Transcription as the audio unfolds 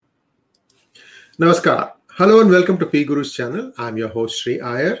Namaskar. Hello and welcome to P Guru's channel. I'm your host Sri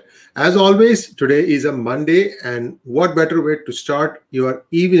Iyer. As always, today is a Monday, and what better way to start your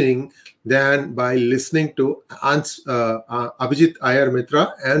evening than by listening to Abhijit Iyer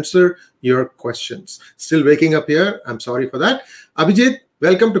Mitra answer your questions. Still waking up here. I'm sorry for that. Abhijit,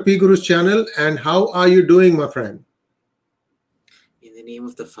 welcome to P Guru's channel. And how are you doing, my friend? In the name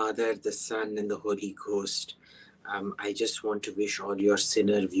of the Father, the Son, and the Holy Ghost, I just want to wish all your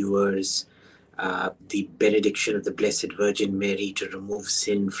sinner viewers the benediction of the Blessed Virgin Mary to remove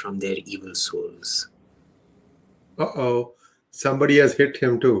sin from their evil souls. Uh-oh, somebody has hit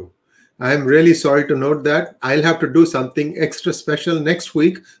him too. I'm really sorry to note that. I'll have to do something extra special next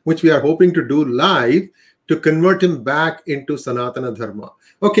week, which we are hoping to do live to convert him back into Sanatana Dharma.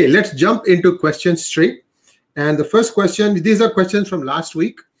 Okay, let's jump into questions straight. And the first question, these are questions from last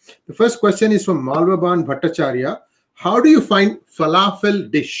week. The first question is from Malvaban Bhattacharya. How do you find falafel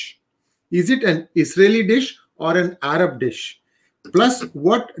dish? Is it an Israeli dish or an Arab dish? Plus,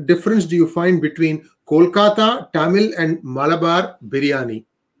 what difference do you find between Kolkata, Tamil, and Malabar biryani?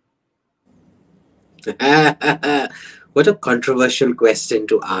 What a controversial question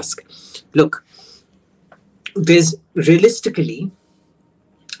to ask. Look, there's realistically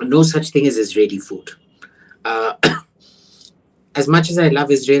no such thing as Israeli food. Uh, as much as I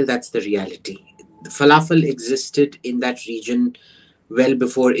love Israel, that's the reality. The falafel existed in that region well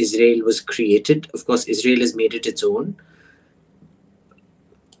before Israel was created. Of course, Israel has made it its own.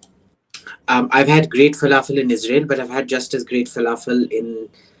 I've had great falafel in Israel, but I've had just as great falafel in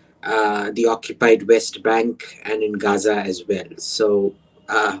the occupied West Bank and in Gaza as well. So,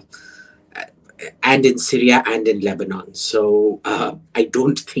 and in Syria and in Lebanon. So, I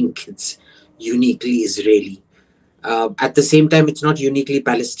don't think it's uniquely Israeli. At the same time, it's not uniquely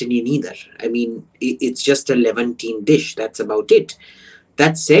Palestinian either. I mean, it's just a Levantine dish. That's about it.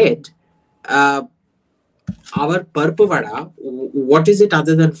 That said, our parpu vada, what is it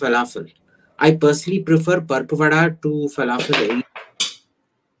other than falafel? I personally prefer parpu vada to falafel.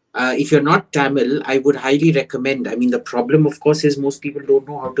 If you're not Tamil, I would highly recommend. I mean, the problem, of course, is most people don't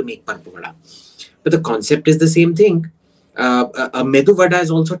know how to make parpu vada. But the concept is the same thing. A medu vada is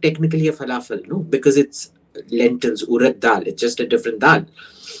also technically a falafel, no? Because it's lentils, urad dal. It's just a different dal.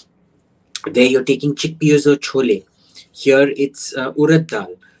 There you're taking chickpeas or chole. Here it's urad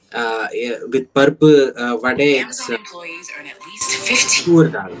dal. With purple vada, it's employees earn at least 15. tur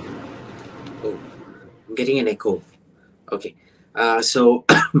dal. Oh, I'm getting an echo. Okay. So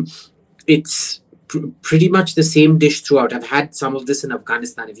it's pretty much the same dish throughout. I've had some of this in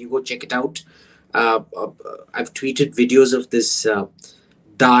Afghanistan. If you go check it out, I've tweeted videos of this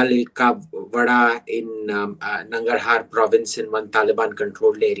dal ka vada in Nangarhar province in one Taliban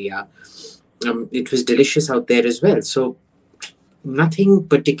controlled area. It was delicious out there as well. So nothing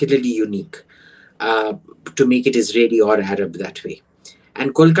particularly unique to make it Israeli or Arab that way.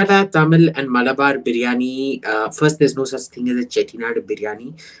 And Kolkata, Tamil, and Malabar biryani, first, there's no such thing as a Chettinad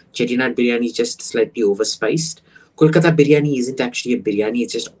biryani. Chettinad biryani is just slightly overspiced. Kolkata biryani isn't actually a biryani,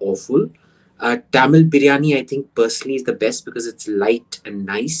 it's just awful. Tamil biryani, I think, personally is the best because it's light and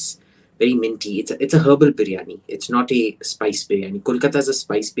nice, very minty. It's a herbal biryani. It's not a spice biryani. Kolkata is a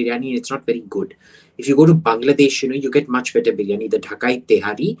spice biryani and it's not very good. If you go to Bangladesh, you get much better biryani. The Dhakai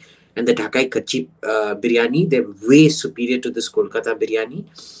Tehari and the Dhakai Kachi biryani, they're way superior to this Kolkata biryani.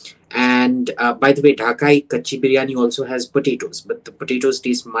 And by the way, Dhakai Kachi biryani also has potatoes, but the potatoes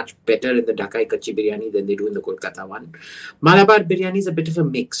taste much better in the Dhakai Kachi biryani than they do in the Kolkata one. Malabar biryani is a bit of a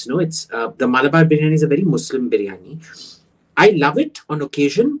mix, no? It's the Malabar biryani is a very Muslim biryani. I love it on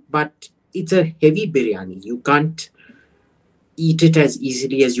occasion, but it's a heavy biryani. You can't eat it as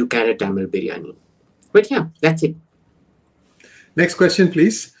easily as you can a Tamil biryani. But yeah, that's it. Next question,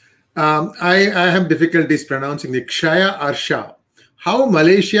 please. I have difficulties pronouncing the Kshaya Arsha. How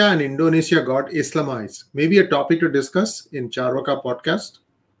Malaysia and Indonesia got Islamized? Maybe a topic to discuss in Charvaka podcast.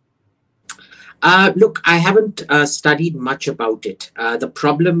 Look, I haven't studied much about it. The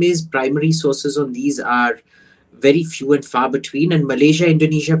problem is primary sources on these are very few and far between, and Malaysia,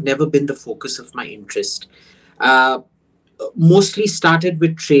 Indonesia have never been the focus of my interest. Mostly started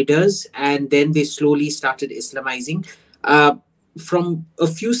with traders, and then they slowly started Islamizing. From a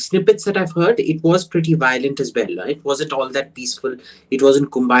few snippets that I've heard, it was pretty violent as well. It wasn't all that peaceful. It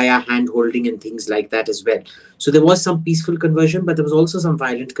wasn't kumbaya, hand holding, and things like that as well. So there was some peaceful conversion, but there was also some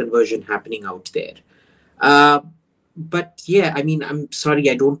violent conversion happening out there. But yeah, I mean, I'm sorry,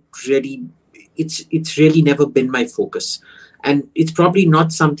 I don't really. It's really never been my focus, and it's probably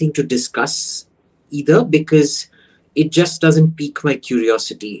not something to discuss either because it just doesn't pique my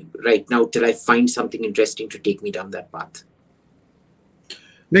curiosity right now till I find something interesting to take me down that path.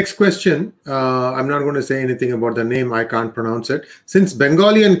 Next question. I'm not going to say anything about the name. I can't pronounce it. Since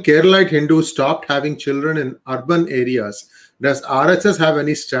Bengali and Keralite Hindus stopped having children in urban areas, does RSS have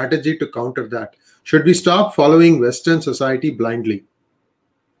any strategy to counter that? Should we stop following Western society blindly?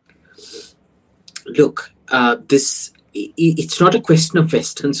 Look, it's not a question of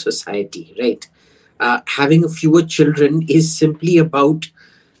Western society, right? Having fewer children is simply about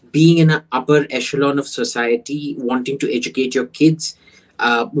being in an upper echelon of society, wanting to educate your kids,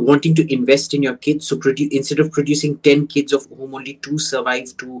 wanting to invest in your kids. So instead of producing 10 kids of whom only 2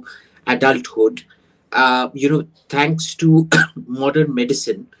 survive to adulthood, thanks to modern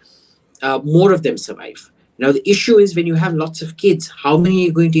medicine, more of them survive. Now, the issue is when you have lots of kids, how many are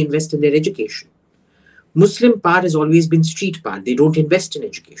you going to invest in their education? Muslim power has always been street power. They don't invest in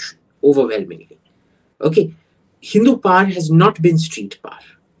education overwhelmingly. Okay. Hindu power has not been street power.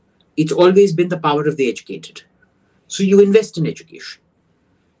 It's always been the power of the educated. So you invest in education.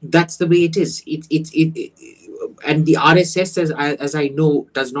 That's the way it is. And the RSS, as I know,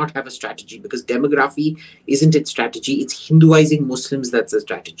 does not have a strategy because demography isn't its strategy. It's Hinduizing Muslims that's the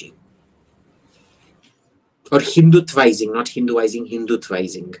strategy. Or Hindutvaizing, not Hinduizing,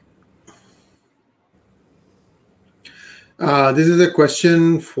 Hindutvaizing. This is a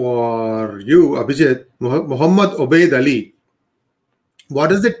question for you, Abhijit. Muhammad Obaid Ali. What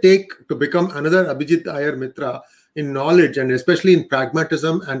does it take to become another Abhijit Iyer Mitra in knowledge and especially in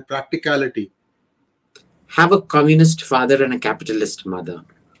pragmatism and practicality? Have a communist father and a capitalist mother.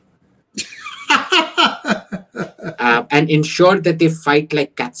 And ensure that they fight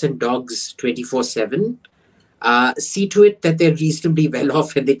like cats and dogs 24/7. See to it that they're reasonably well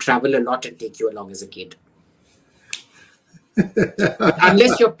off and they travel a lot and take you along as a kid.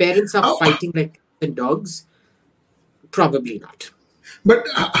 Unless your parents are fighting like cats and dogs, probably not. But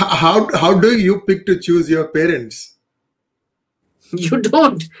how do you pick to choose your parents? You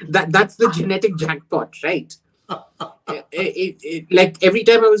don't. That's the genetic jackpot, right? Like every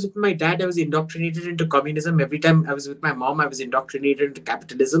time I was with my dad, I was indoctrinated into communism. Every time I was with my mom, I was indoctrinated into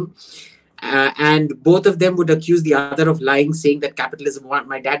capitalism. And both of them would accuse the other of lying, saying that capitalism,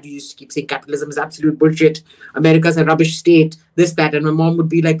 my dad used to keep saying capitalism is absolute bullshit. America's a rubbish state, this, that. And my mom would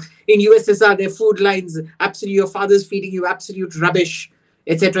be like, in USSR, their food lines, absolute, your father's feeding you absolute rubbish,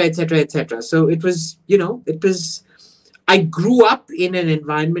 etc., etc., etc. So it was, I grew up in an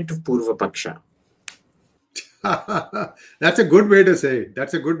environment of Purva Paksha. That's a good way to say it.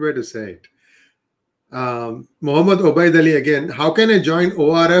 That's a good way to say it. Muhammad Obaid Ali again. How can I join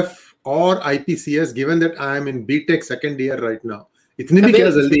ORF or IPCS given that I am in BTech second year right now?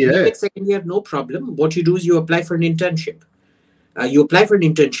 BTech second year, no problem. What you do is you apply for an internship.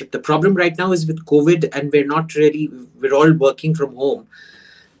 The problem right now is with COVID and we're all working from home.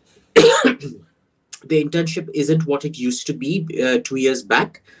 The internship isn't what it used to be 2 years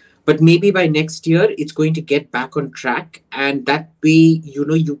back. But maybe by next year, it's going to get back on track. And that way,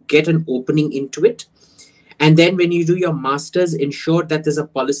 you get an opening into it. And then when you do your master's, ensure that there's a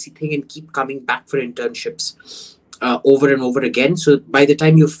policy thing and keep coming back for internships over and over again. So by the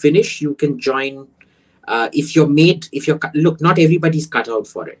time you finish, you can join. Look, not everybody's cut out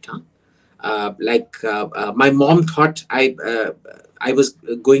for it. My mom thought I was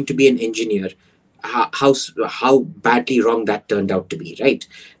going to be an engineer. How badly wrong that turned out to be, right?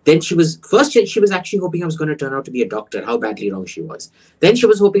 Then she was actually hoping I was going to turn out to be a doctor. How badly wrong she was. Then she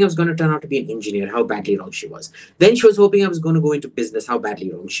was hoping I was going to turn out to be an engineer. How badly wrong she was. Then she was hoping I was going to go into business. How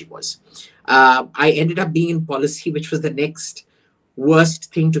badly wrong she was. I ended up being in policy, which was the next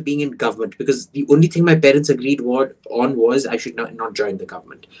worst thing to being in government, because the only thing my parents agreed on was I should not join the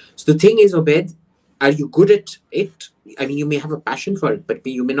government. So the thing is, Obaid, are you good at it? I mean, you may have a passion for it, but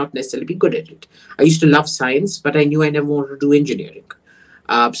you may not necessarily be good at it. I used to love science, but I knew I never wanted to do engineering.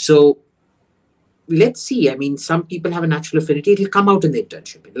 So let's see. I mean, some people have a natural affinity. It'll come out in the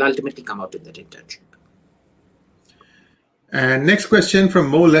internship. It'll ultimately come out in that internship. And next question from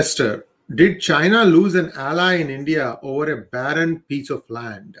Mo Lester. Did China lose an ally in India over a barren piece of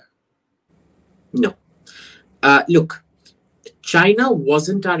land? No. Look, China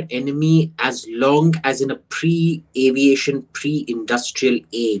wasn't our enemy as long as in a pre-aviation, pre-industrial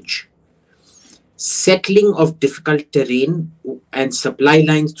age. Settling of difficult terrain and supply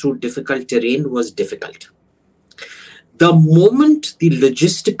lines through difficult terrain was difficult. The moment the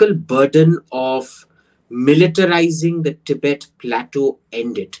logistical burden of militarizing the Tibet plateau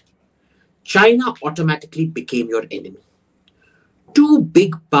ended, China automatically became your enemy. Two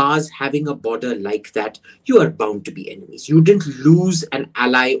big powers having a border like that, you are bound to be enemies. You didn't lose an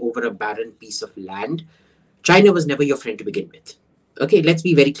ally over a barren piece of land. China was never your friend to begin with. Okay, let's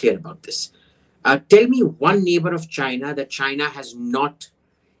be very clear about this. Tell me one neighbor of China that China has not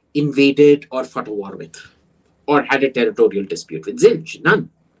invaded or fought a war with, or had a territorial dispute with. Zilch, none.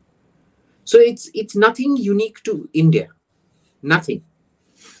 So it's nothing unique to India. Nothing.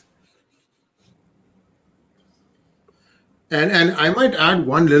 And I might add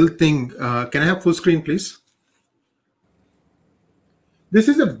one little thing. Can I have full screen, please? This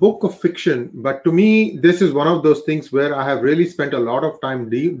is a book of fiction, but to me, this is one of those things where I have really spent a lot of time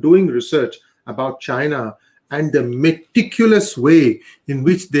doing research about China and the meticulous way in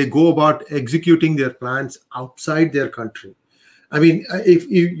which they go about executing their plans outside their country. I mean, if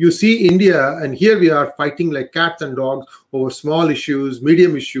you see India, and here we are fighting like cats and dogs over small issues,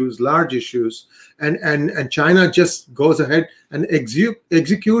 medium issues, large issues, and China just goes ahead and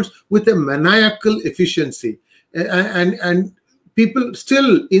executes with a maniacal efficiency. And people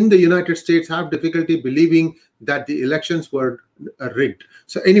still in the United States have difficulty believing that the elections were rigged.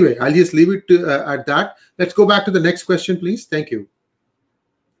 So anyway, I'll just leave it at that. Let's go back to the next question, please. Thank you.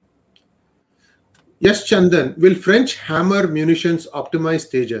 Yes, Chandan, will French Hammer munitions optimize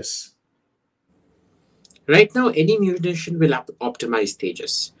Tejas? Right now, any munition will optimize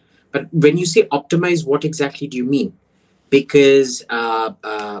Tejas. But when you say optimize, what exactly do you mean? Because,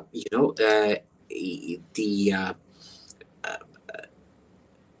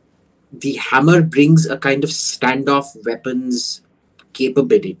 the Hammer brings a kind of standoff weapons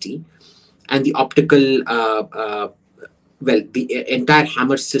capability, and the optical, the entire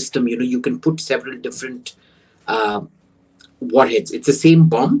Hammer system, you can put several different warheads. It's the same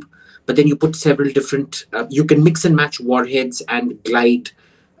bomb, but then you put several different, you can mix and match warheads and glide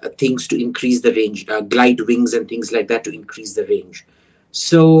things to increase the range, glide wings and things like that to increase the range.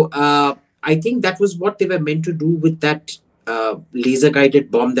 So I think that was what they were meant to do with that laser guided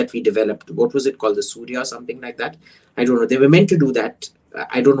bomb that we developed. What was it called? The Surya or something like that? I don't know. They were meant to do that.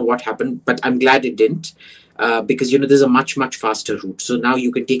 I don't know what happened, but I'm glad it didn't, because there's a much faster route. So now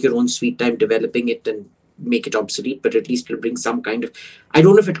you can take your own sweet time developing it and make it obsolete, but at least it'll bring some kind of, I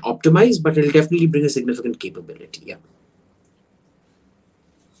don't know if it optimized, but it'll definitely bring a significant capability. Yeah.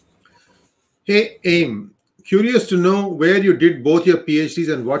 Hey, Aim, curious to know where you did both your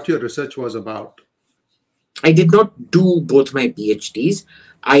PhDs and what your research was about. I did not do both my PhDs.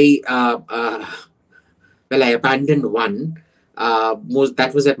 I abandoned one.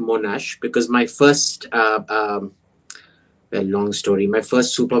 That was at Monash, because my first, long story. My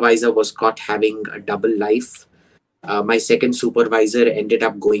first supervisor was caught having a double life. My second supervisor ended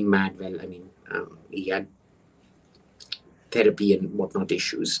up going mad. Well, I mean, he had therapy and whatnot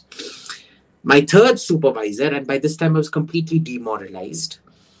issues. My third supervisor, and by this time I was completely demoralized,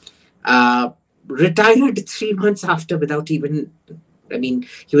 retired 3 months after without even,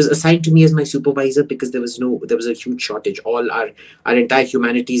 he was assigned to me as my supervisor because there was a huge shortage. All our entire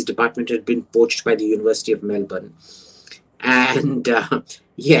humanities department had been poached by the University of Melbourne. And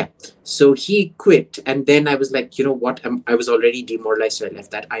so he quit. And then I was like, you know what? I was already demoralized, so I left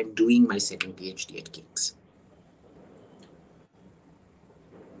that. I'm doing my second PhD at King's.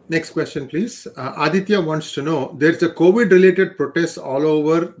 Next question, please. Aditya wants to know, there's a COVID-related protests all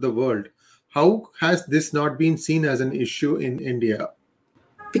over the world. How has this not been seen as an issue in India?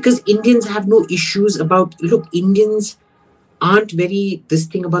 Because Indians have no issues about, Indians aren't very this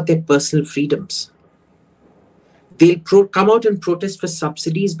thing about their personal freedoms. They'll come out and protest for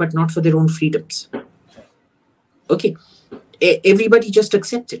subsidies, but not for their own freedoms. Okay. Everybody just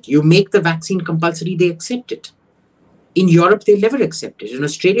accepts it. You make the vaccine compulsory, they accept it. In Europe, they'll never accept it. In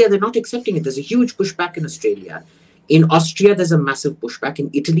Australia, they're not accepting it. There's a huge pushback in Australia. In Austria, there's a massive pushback. In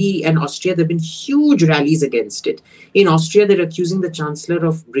Italy and Austria, there have been huge rallies against it. In Austria, they're accusing the chancellor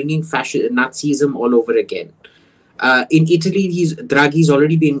of bringing Nazism all over again. In Italy, Draghi's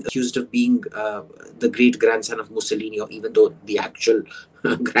already been accused of being the great-grandson of Mussolini, even though the actual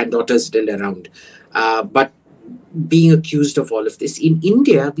granddaughter is still around. But being accused of all of this. In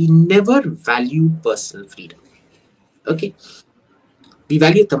India, we never value personal freedom. Okay. We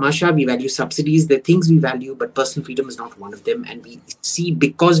value tamasha, we value subsidies, the things we value, but personal freedom is not one of them. And we see,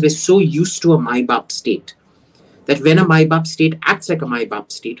 because we're so used to a my-bap state, that when a my-bap state acts like a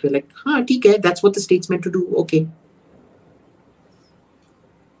my-bap state, we're like, okay, that's what the state's meant to do. Okay.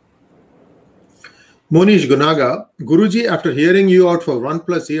 Monish Gunaga, Guruji, after hearing you out for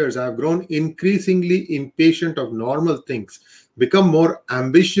 1+ years, I have grown increasingly impatient of normal things, become more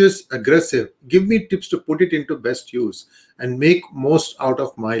ambitious, aggressive. Give me tips to put it into best use and make most out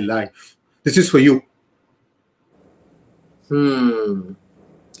of my life. This is for you. I'm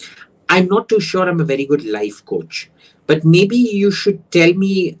not too sure I'm a very good life coach, but maybe you should tell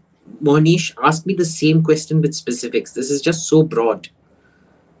me, Monish, ask me the same question with specifics. This is just so broad.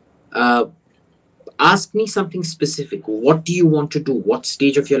 Ask me something specific. What do you want to do? What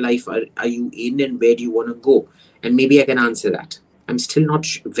stage of your life are you in, and where do you want to go? And maybe I can answer that. I'm still not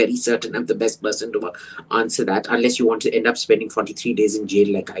very certain I'm the best person to answer that, unless you want to end up spending 43 days in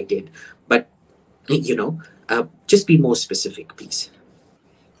jail like I did. But, just be more specific, please.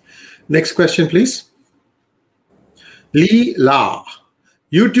 Next question, please. Lee La.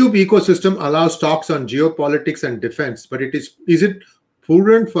 YouTube ecosystem allows talks on geopolitics and defense, but is it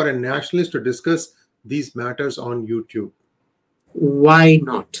prudent for a nationalist to discuss these matters on YouTube? Why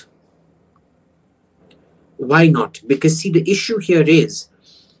not? Why not? Because, see, the issue here is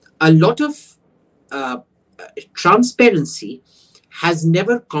a lot of transparency has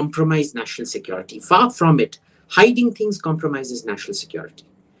never compromised national security. Far from it. Hiding things compromises national security.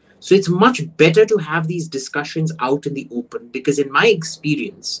 So it's much better to have these discussions out in the open, because in my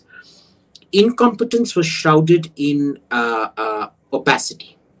experience, incompetence was shrouded in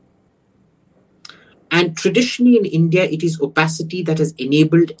opacity. And traditionally in India, it is opacity that has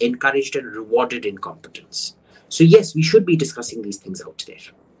enabled, encouraged, and rewarded incompetence. So yes, we should be discussing these things out there.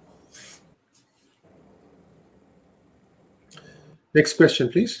 Next question,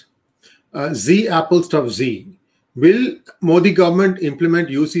 please. Z Apple Stuff Z. Will Modi government implement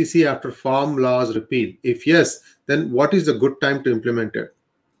UCC after farm laws repeal? If yes, then what is the good time to implement it?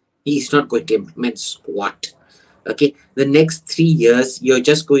 He's not going to implement squat. Okay, the next 3 years, you're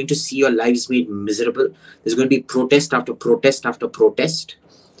just going to see your lives made miserable. There's going to be protest after protest after protest.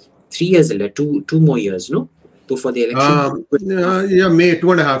 3 years, 2 more years, no? Before the election. May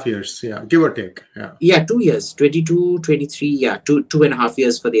 2.5 years. Yeah, give or take. Yeah, 2 years. 22, 23. Yeah, 2.5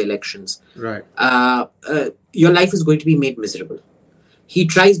 years for the elections. Right. Your life is going to be made miserable. He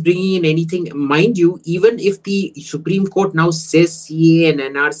tries bringing in anything. Mind you, even if the Supreme Court now says CA and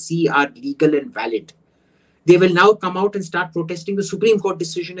NRC are legal and valid, they will now come out and start protesting the Supreme Court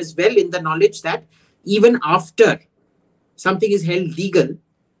decision as well, in the knowledge that even after something is held legal,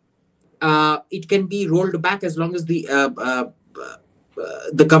 it can be rolled back as long as the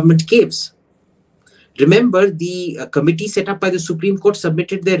government caves. Remember, the committee set up by the Supreme Court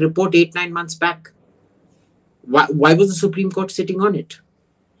submitted their report 8-9 months back. Why was the Supreme Court sitting on it?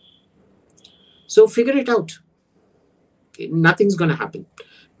 So figure it out. Okay, nothing's going to happen.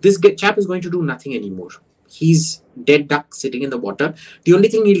 This chap is going to do nothing anymore. He's dead duck sitting in the water. The only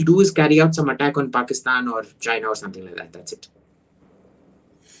thing he'll do is carry out some attack on Pakistan or China or something like that. That's it.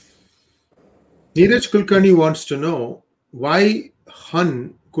 Neeraj Kulkarni wants to know why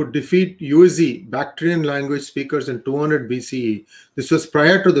Hun could defeat Yuezhi, Bactrian language speakers, in 200 BCE. This was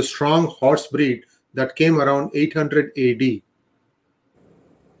prior to the strong horse breed that came around 800 AD.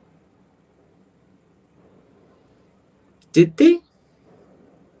 Did they?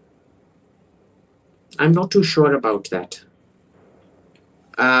 I'm not too sure about that.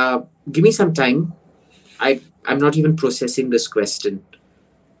 Give me some time. I'm not even processing this question.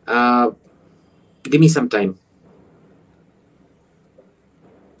 Give me some time.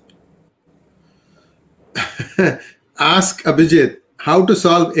 Ask Abhijit how to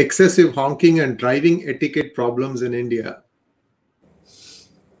solve excessive honking and driving etiquette problems in India.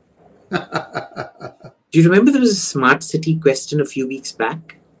 Do you remember there was a smart city question a few weeks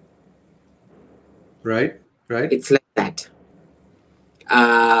back? Right. It's like that.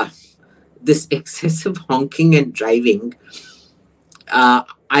 This excessive honking and driving,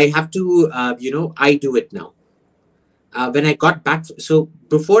 I have to, I do it now. When I got back, so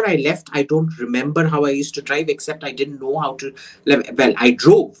before I left, I don't remember how I used to drive, except I didn't know how to, well, I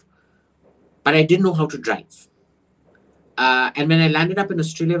drove, but I didn't know how to drive. And when I landed up in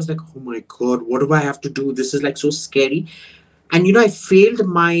Australia, I was like, oh my God, what do I have to do? This is like so scary. And, I failed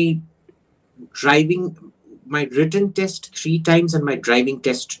my written test 3 times and my driving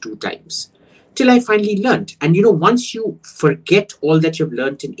test 2 times. Till I finally learned. And once you forget all that you've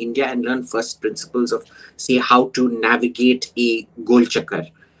learned in India and learn first principles of, say, how to navigate a Gol Chakkar,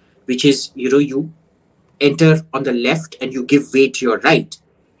 which is, you enter on the left and you give way to your right,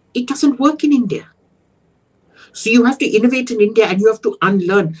 it doesn't work in India. So you have to innovate in India and you have to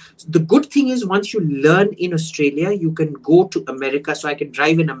unlearn. The good thing is, once you learn in Australia, you can go to America. So I can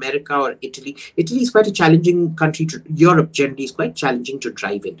drive in America or Italy. Italy is quite a challenging country. Europe generally is quite challenging to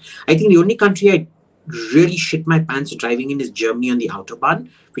drive in. I think the only country I really shit my pants driving in is Germany on the Autobahn,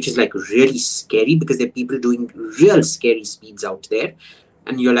 which is like really scary because there are people doing real scary speeds out there.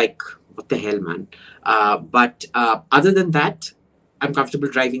 And you're like, what the hell, man? But other than that, I'm comfortable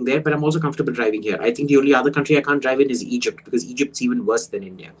driving there, but I'm also comfortable driving here. I think the only other country I can't drive in is Egypt, because Egypt's even worse than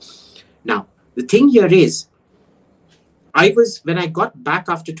India. Now, the thing here is, when I got back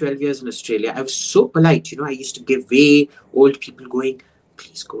after 12 years in Australia, I was so polite. I used to give way, old people going,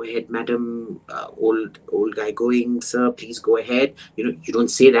 please go ahead, madam. Old guy going, sir, please go ahead. You don't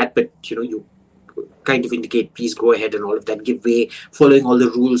say that, but you kind of indicate, please go ahead, and all of that, give way, following all the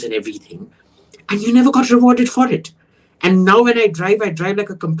rules and everything. And you never got rewarded for it. And now when I drive like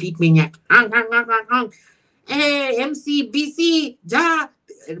a complete maniac. Hey, MC, BC, ja,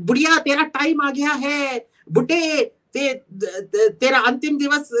 बुढ़िया तेरा time आ गया है, बुड्ढे तेरा अंतिम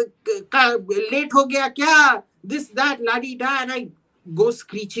दिवस का late हो गया क्या, this, that, la-di-da, and I go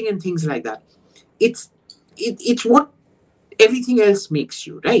screeching and things like that. It's what everything else makes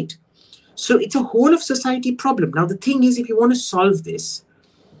you, right? So it's a whole of society problem. Now the thing is, if you want to solve this,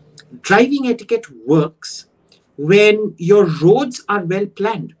 driving etiquette works when your roads are well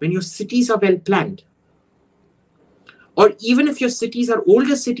planned, when your cities are well planned. Or even if your cities are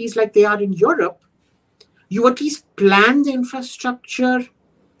older cities like they are in Europe, you at least plan the infrastructure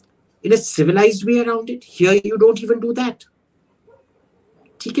in a civilized way around it. Here, you don't even do that.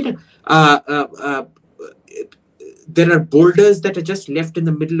 There are boulders that are just left in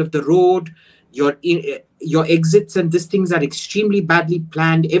the middle of the road. Your exits and these things are extremely badly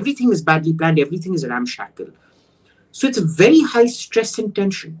planned. Everything is badly planned. Everything is ramshackle. So it's a very high stress and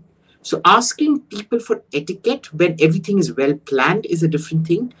tension. So asking people for etiquette when everything is well planned is a different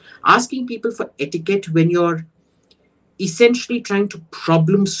thing. Asking people for etiquette when you're essentially trying to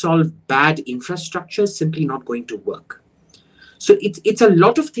problem solve bad infrastructure is simply not going to work. So it's a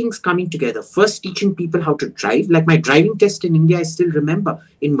lot of things coming together. First, teaching people how to drive. Like my driving test in India, I still remember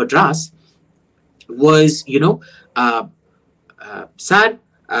in Madras was, sir,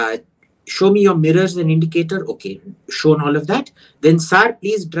 show me your mirrors and indicator. Okay, shown all of that. Then, sir,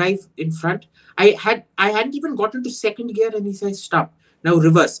 please drive in front. I hadn't even gotten to second gear, and he said, stop. Now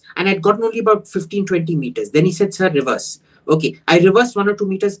reverse. And I'd gotten only about 15, 20 meters. Then he said, sir, reverse. Okay, I reversed 1 or 2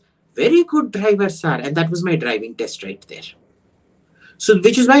 meters. Very good driver, sir. And that was my driving test right there. So,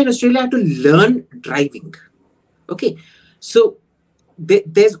 which is why in Australia I had to learn driving. Okay, so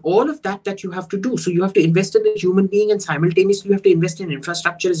there's all of that you have to do. So you have to invest in the human being, and simultaneously you have to invest in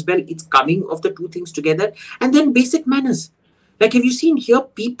infrastructure as well. It's coming of the two things together. And then basic manners. Like, have you seen here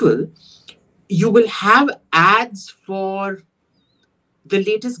people, you will have ads for the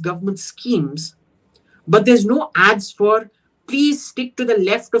latest government schemes, but there's no ads for please stick to the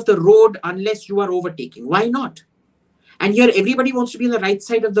left of the road unless you are overtaking. Why not? And here everybody wants to be on the right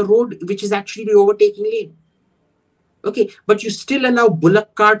side of the road, which is actually the overtaking lane. Okay, but you still allow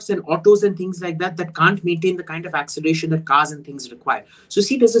bullock carts and autos and things like that can't maintain the kind of acceleration that cars and things require. So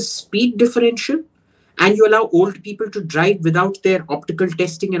see, there's a speed differential, and you allow old people to drive without their optical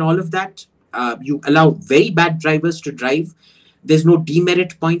testing and all of that. You allow very bad drivers to drive. There's no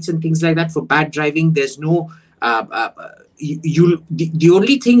demerit points and things like that for bad driving. There's no, the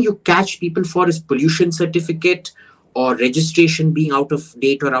only thing you catch people for is pollution certificate or registration being out of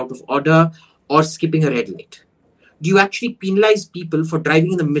date or out of order or skipping a red light. Do you actually penalize people for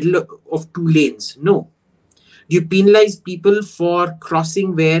driving in the middle of 2 lanes? No. Do you penalize people for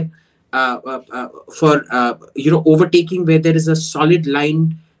crossing where, overtaking where there is a solid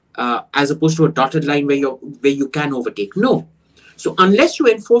line as opposed to a dotted line where you can overtake? No. So unless you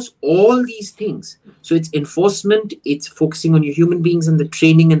enforce all these things, so it's enforcement, it's focusing on your human beings and the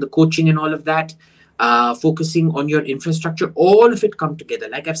training and the coaching and all of that, focusing on your infrastructure, all of it come together.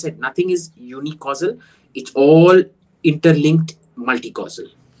 Like I've said, nothing is unicausal. It's all interlinked, multi-causal.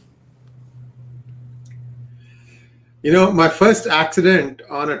 My first accident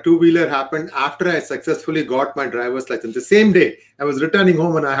on a two-wheeler happened after I successfully got my driver's license. The same day I was returning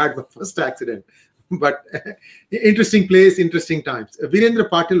home and I had my first accident. But interesting place, interesting times. Virendra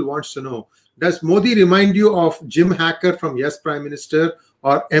Patil wants to know, does Modi remind you of Jim Hacker from Yes Prime Minister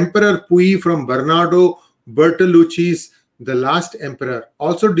or Emperor Pui from Bernardo Bertolucci's The Last Emperor?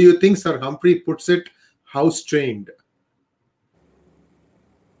 Also, do you think Sir Humphrey puts it house-trained?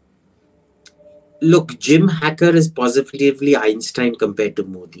 Look, Jim Hacker is positively Einstein compared to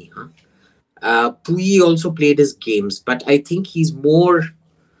Modi. Pui also played his games, but I think he's more...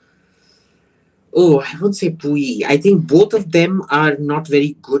 I won't say Pui. I think both of them are not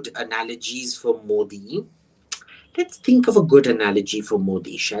very good analogies for Modi. Let's think of a good analogy for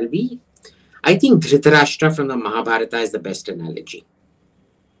Modi, shall we? I think Dhritarashtra from the Mahabharata is the best analogy.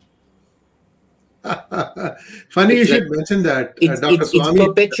 Funny you should mention that, Dr. Swami. It's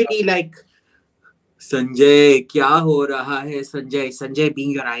perpetually like, Sanjay, kya ho raha hai? Sanjay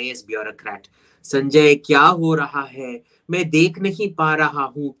being your IAS bureaucrat. Sanjay, kya ho raha hai? Main dekh nahi pa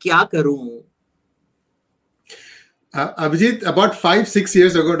raha hu, kya karoon? Abhijit, about 5-6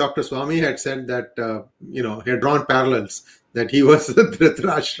 years ago, Dr. Swami had said that, he had drawn parallels, that he was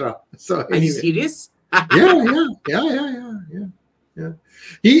Dhritarashtra. So, anyway. Are you serious? Yeah. Yeah.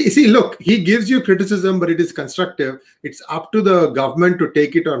 He gives you criticism, but it is constructive. It's up to the government to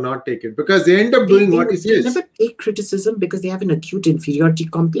take it or not take it, because they end up doing what he They says. never take criticism because they have an acute inferiority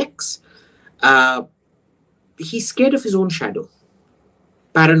complex. Uh, he's scared of his own shadow,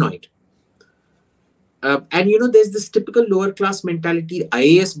 paranoid. And there's this typical lower class mentality.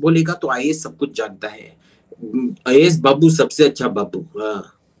 IAS बोलेगा तो IAS सब कुछ जानता है. IAS बाबू सबसे अच्छा बाबू.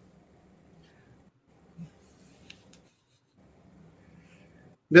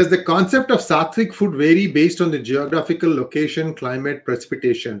 Does the concept of sattvic food vary based on the geographical location, climate,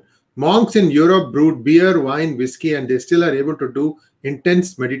 precipitation? Monks in Europe brewed beer, wine, whiskey, and they still are able to do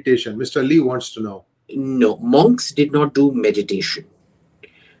intense meditation. Mr. Lee wants to know. No, monks did not do meditation.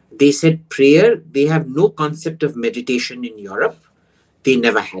 They said prayer. They have no concept of meditation in Europe. They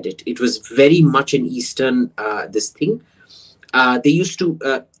never had it. It was very much an Eastern this thing. They used to,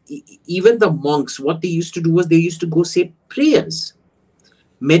 even the monks, what they used to do was they used to go say prayers.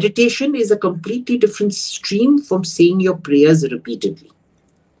 Meditation is a completely different stream from saying your prayers repeatedly.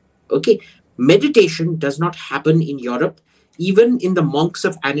 Okay, meditation does not happen in Europe. Even in the monks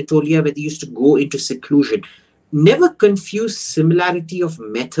of Anatolia, where they used to go into seclusion, never confuse similarity of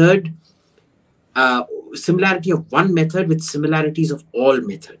method, similarity of one method with similarities of all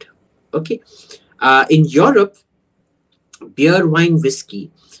method. Okay, in Europe, beer, wine, whiskey,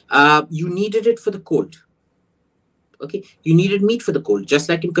 you needed it for the cold. Okay, you needed meat for the cold. Just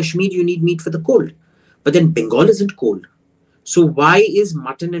like in Kashmir, you need meat for the cold. But then Bengal isn't cold. So why is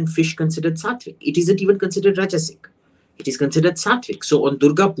mutton and fish considered sattvic? It isn't even considered rajasic. It is considered sattvic. So on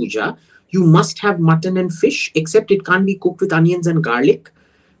Durga Puja, you must have mutton and fish, except it can't be cooked with onions and garlic,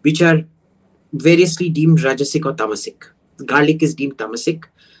 which are variously deemed rajasic or tamasic. Garlic is deemed tamasic.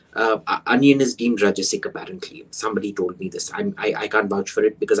 Onion is deemed rajasic, apparently. Somebody told me this. I can't vouch for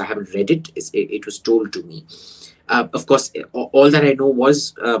it because I haven't read it. It was told to me. Of course, all that I know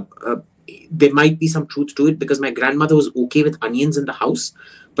was there might be some truth to it, because my grandmother was okay with onions in the house.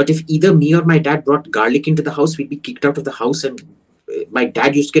 But if either me or my dad brought garlic into the house, we'd be kicked out of the house. And my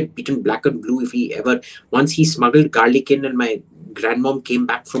dad used to get beaten black and blue if he ever, once he smuggled garlic in and my grandmom came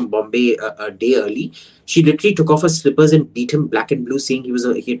back from Bombay a day early, she literally took off her slippers and beat him black and blue, saying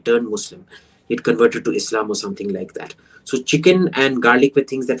he had turned Muslim. He had converted to Islam or something like that. So chicken and garlic were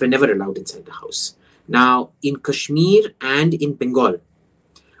things that were never allowed inside the house. Now, in Kashmir and in Bengal,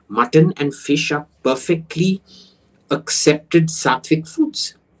 mutton and fish are perfectly accepted sattvic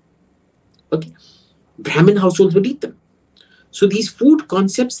foods. Okay, Brahmin households will eat them. So these food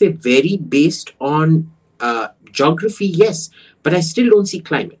concepts, they vary based on geography, yes, but I still don't see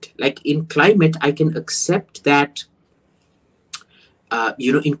climate. Like in climate, I can accept that,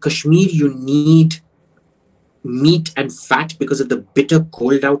 in Kashmir, you need meat and fat because of the bitter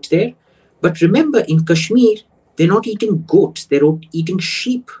cold out there. But remember, in Kashmir, they're not eating goats, they're eating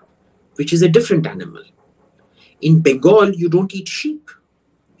sheep, which is a different animal. In Bengal, you don't eat sheep.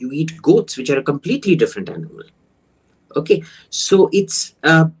 You eat goats, which are a completely different animal. Okay, so it's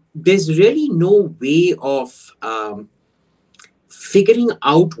there's really no way of figuring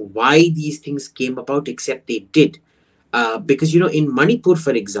out why these things came about, except they did. Because, in Manipur,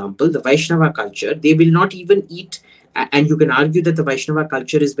 for example, the Vaishnava culture, they will not even eat, and you can argue that the Vaishnava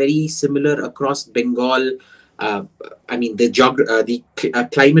culture is very similar across Bengal. The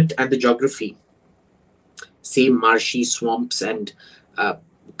climate and the geography, same marshy swamps and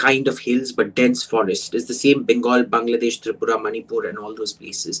kind of hills, but dense forest. It's the same Bengal, Bangladesh, Tripura, Manipur, and all those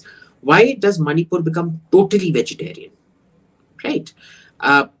places. Why does Manipur become totally vegetarian? Right?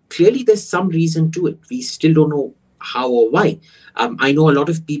 Clearly, there's some reason to it. We still don't know how or why. I know a lot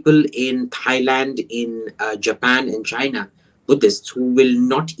of people in Thailand, in Japan, and China, Buddhists, who will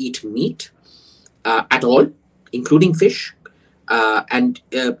not eat meat at all, including fish. And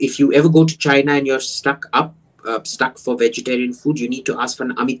if you ever go to China and you're stuck for vegetarian food, you need to ask for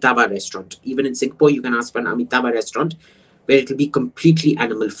an Amitabha restaurant. Even in Singapore, you can ask for an Amitabha restaurant where it will be completely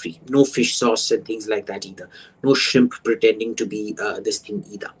animal free. No fish sauce and things like that either. No shrimp pretending to be this thing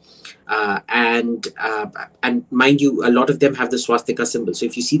either. And mind you, a lot of them have the swastika symbol. So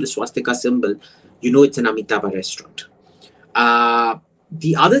if you see the swastika symbol, you know it's an Amitabha restaurant.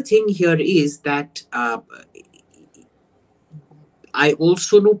 The other thing here is that I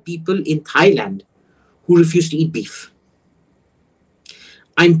also know people in Thailand who refuse to eat beef.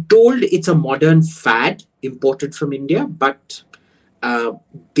 I'm told it's a modern fad imported from India, but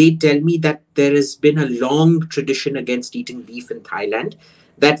they tell me that there has been a long tradition against eating beef in Thailand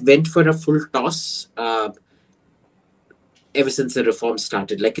that went for a full toss ever since the reform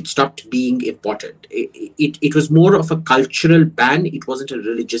started. Like, it stopped being important. It was more of a cultural ban. It wasn't a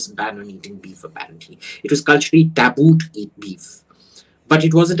religious ban on eating beef, apparently. It was culturally taboo to eat beef. but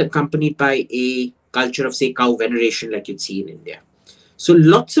it wasn't accompanied by a culture of, say, cow veneration like you'd see in India. So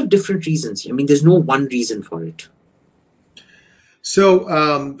lots of different reasons. I mean, there's no one reason for it. So,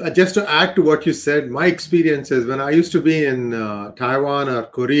 just to add to what you said, my experiences when I used to be in Taiwan or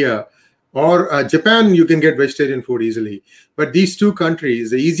Korea or Japan, you can get vegetarian food easily. But these two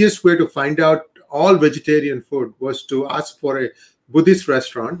countries, the easiest way to find out all vegetarian food was to ask for a Buddhist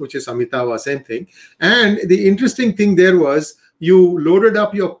restaurant, which is Amitabha, same thing. And the interesting thing there was you loaded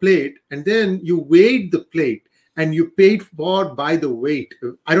up your plate and then you weighed the plate and you paid for by the weight.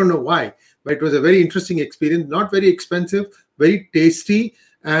 I don't know why, but it was a very interesting experience, not very expensive, very tasty,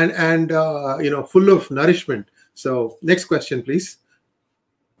 and full of nourishment. So next question, please.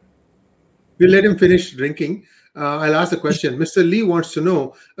 We'll let him finish drinking. I'll ask the question. Mr. Lee wants to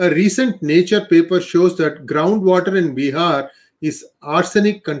know, a recent Nature paper shows that groundwater in Bihar is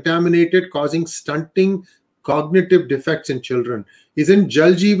arsenic contaminated, causing stunting cognitive defects in children. Isn't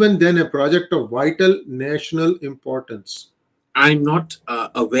Jal Jeevan then a project of vital national importance? I'm not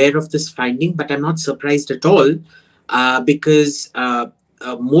aware of this finding, but I'm not surprised at all because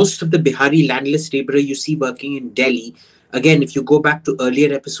most of the Bihari landless laborer you see working in Delhi, again, if you go back to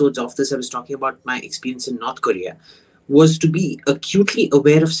earlier episodes of this, I was talking about my experience in North Korea, was to be acutely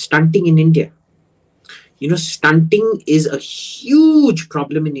aware of stunting in India. You know, stunting is a huge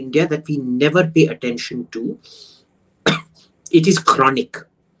problem in India that we never pay attention to. It is chronic.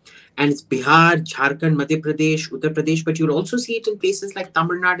 And it's Bihar, Jharkhand, Madhya Pradesh, Uttar Pradesh, but you'll also see it in places like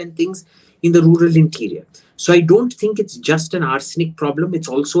Tamil Nadu and things in the rural interior. So I don't think it's just an arsenic problem. It's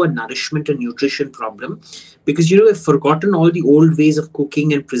also a nourishment and nutrition problem because, we've forgotten all the old ways of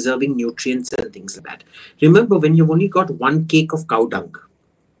cooking and preserving nutrients and things like that. Remember, when you've only got one cake of cow dung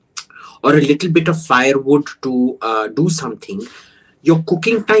or a little bit of firewood to do something, your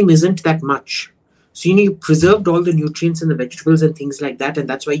cooking time isn't that much. So, you preserved all the nutrients in the vegetables and things like that. And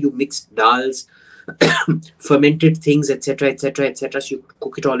that's why you mixed dals, fermented things, etc., etc., etc. So you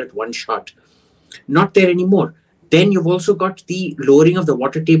cook it all at one shot. Not there anymore. Then you've also got the lowering of the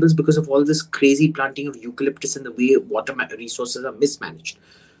water tables because of all this crazy planting of eucalyptus and the way water resources are mismanaged.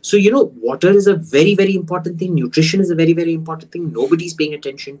 So, water is a very, very important thing. Nutrition is a very, very important thing. Nobody's paying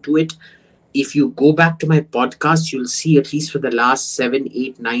attention to it. If you go back to my podcast, you'll see at least for the last 7,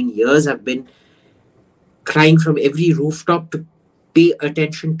 8, 9 years, I've been crying from every rooftop to pay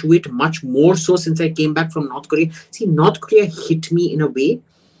attention to it, much more so since I came back from North Korea. See, North Korea hit me in a way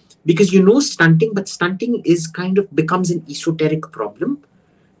because stunting, but stunting is kind of becomes an esoteric problem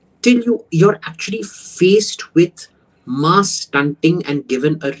till you're actually faced with mass stunting and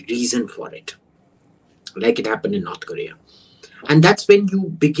given a reason for it, like it happened in North Korea. And that's when you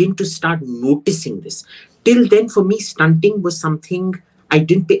begin to start noticing this. Till then, for me, stunting was something I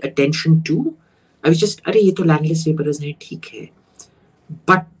didn't pay attention to. I was just, ye to landless laborers hai, theek hai.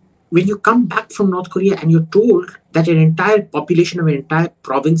 But when you come back from North Korea and you're told that an entire population of an entire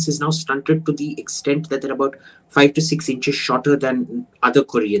province is now stunted to the extent that they're about 5 to 6 inches shorter than other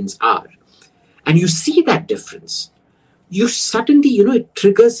Koreans are, and you see that difference, you suddenly, it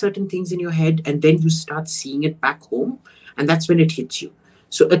triggers certain things in your head and then you start seeing it back home. And that's when it hits you.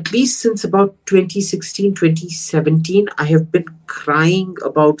 So at least since about 2016, 2017, I have been crying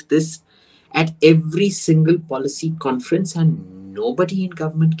about this at every single policy conference and nobody in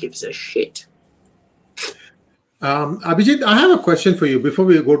government gives a shit. Abhijit, I have a question for you before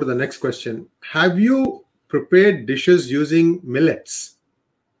we go to the next question. Have you prepared dishes using millets?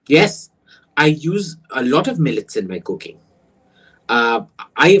 Yes, I use a lot of millets in my cooking.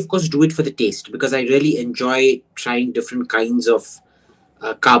 I, of course, do it for the taste because I really enjoy trying different kinds of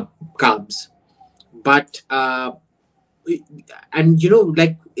carbs. But, like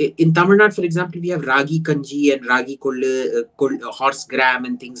in Tamil Nadu, for example, we have ragi kanji and ragi horse gram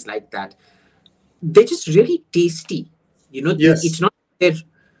and things like that. They're just really tasty. Yes. It's not their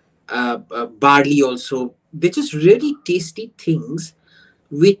barley also. They're just really tasty things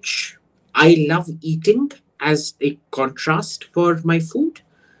which I love eating as a contrast for my food.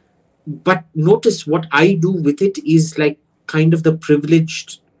 But notice what I do with it is like kind of the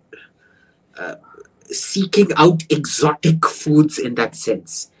privileged seeking out exotic foods in that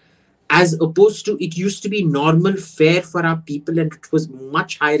sense. As opposed to, it used to be normal fare for our people and it was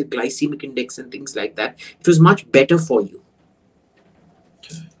much higher glycemic index and things like that. It was much better for you.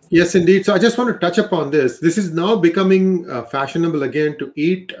 Yes, indeed. So I just want to touch upon this. This is now becoming fashionable again to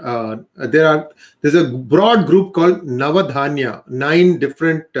eat. There's a broad group called Navadhanya, 9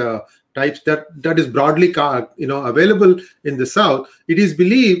 different types that is broadly available in the South. It is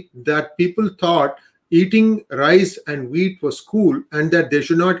believed that people thought eating rice and wheat was cool and that they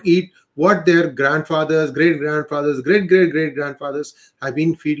should not eat what their grandfathers, great-grandfathers, great-great-great-grandfathers have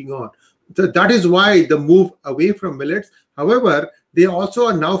been feeding on. So that is why the move away from millets. However, they also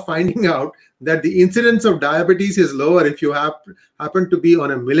are now finding out that the incidence of diabetes is lower if you happen to be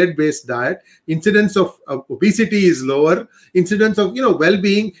on a millet-based diet. Incidence of obesity is lower. Incidence of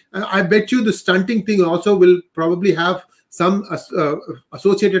well-being. I bet you the stunting thing also will probably have some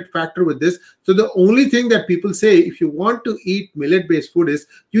associated factor with this. So the only thing that people say, if you want to eat millet-based food, is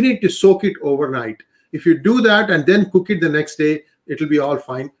you need to soak it overnight. If you do that and then cook it the next day, it'll be all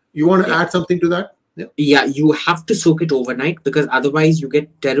fine. You want to add something to that? Yeah, you have to soak it overnight, because otherwise you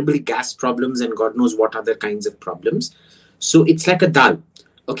get terrible gas problems and God knows what other kinds of problems. So it's like a dal.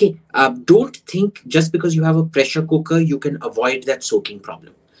 Okay, don't think just because you have a pressure cooker, you can avoid that soaking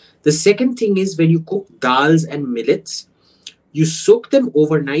problem. The second thing is, when you cook dals and millets, you soak them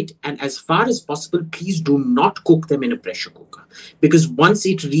overnight, and as far as possible, please do not cook them in a pressure cooker, because once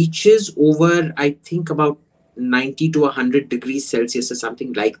it reaches over, I think, about 90 to 100 degrees Celsius or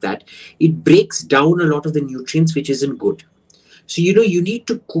something like that, it breaks down a lot of the nutrients, which isn't good. So, you need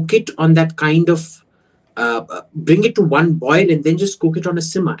to cook it on that kind of, bring it to one boil and then just cook it on a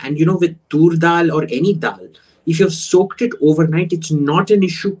simmer. And, with tur dal or any dal, if you've soaked it overnight, it's not an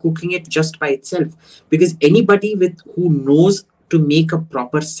issue cooking it just by itself, because anybody who knows to make a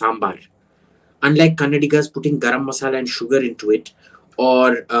proper sambar, unlike Kannadigas putting garam masala and sugar into it,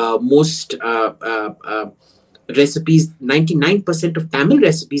 or most recipes, 99% of Tamil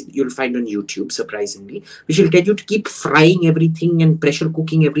recipes you'll find on YouTube, surprisingly, which will tell you to keep frying everything and pressure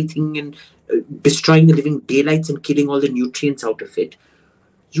cooking everything and destroying the living daylights and killing all the nutrients out of it.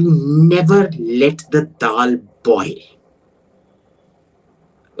 You never let the dal boil.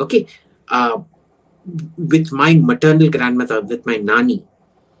 Okay. With my maternal grandmother, with my nani,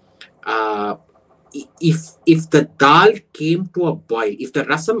 if the dal came to a boil, if the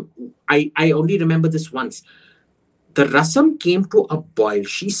rasam, I only remember this once, the rasam came to a boil,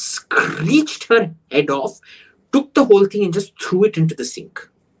 she screeched her head off, took the whole thing and just threw it into the sink.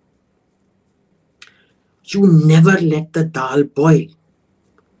 You never let the dal boil.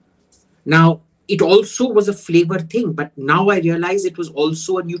 Now, it also was a flavor thing, but now I realize it was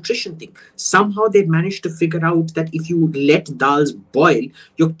also a nutrition thing. Somehow they managed to figure out that if you let dals boil,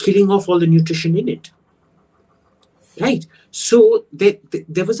 you're killing off all the nutrition in it. Right? So there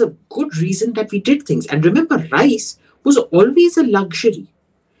was a good reason that we did things. And remember, rice was always a luxury.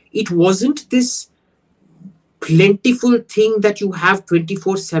 It wasn't this plentiful thing that you have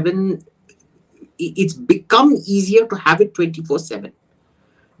 24/7. It's become easier to have it 24/7.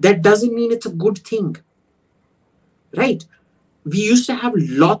 That doesn't mean it's a good thing. Right? We used to have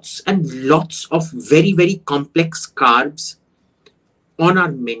lots and lots of very, very complex carbs on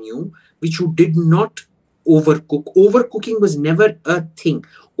our menu, which you did not overcook. Overcooking was never a thing.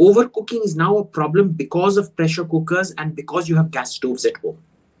 Overcooking is now a problem because of pressure cookers and because you have gas stoves at home.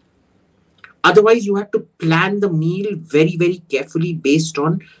 Otherwise, you had to plan the meal very, very carefully based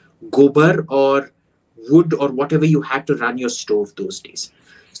on gobar or wood or whatever you had to run your stove those days.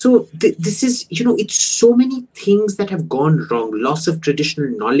 So this is, it's so many things that have gone wrong. Loss of traditional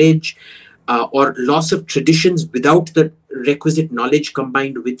knowledge, or loss of traditions without the requisite knowledge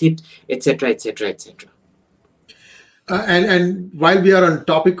combined with it, etc., etc., etc. And while we are on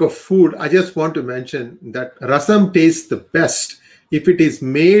topic of food, I just want to mention that rasam tastes the best if it is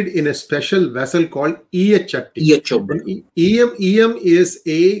made in a special vessel called Iyachatti. Iyam is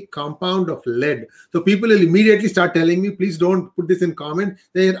a compound of lead. So people will immediately start telling me, please don't put this in comment.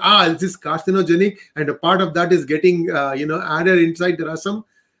 They say, this is carcinogenic, and a part of that is getting added inside the rasam.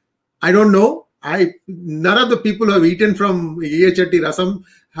 I don't know. None of the people who have eaten from Iyachatti rasam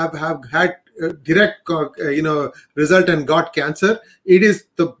have had direct result and got cancer. It is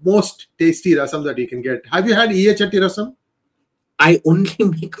the most tasty rasam that you can get. Have you had Iyachatti rasam? I only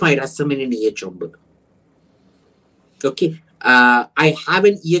make my rasam in an Iyachombu. Okay. I have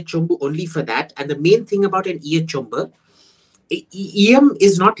an Iyachombu only for that. And the main thing about an Iyachombu, Iyam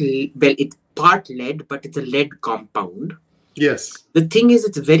is not, it's part lead, but it's a lead compound. Yes. The thing is,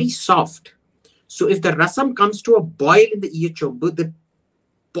 it's very soft. So if the rasam comes to a boil in the Iyachombu, the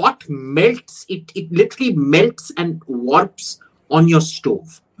pot melts. It literally melts and warps on your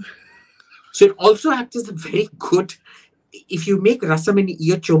stove. So it also acts as a very good. If you make rasam in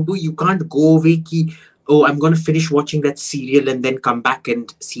Iyachombu, you can't go away I'm going to finish watching that serial and then come back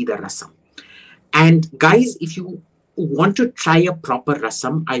and see the rasam. And guys, if you want to try a proper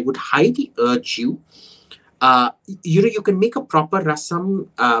rasam, I would highly urge you. You can make a proper rasam.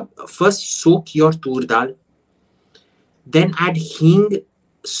 First, soak your tur dal. Then add hing,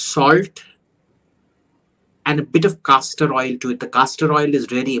 salt, and a bit of castor oil to it. The castor oil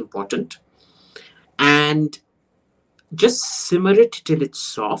is really important. And just simmer it till it's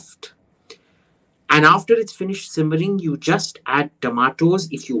soft. And after it's finished simmering, you just add tomatoes.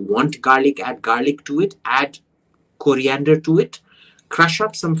 If you want garlic, add garlic to it. Add coriander to it. Crush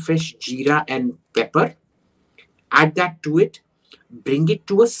up some fresh jeera and pepper. Add that to it. Bring it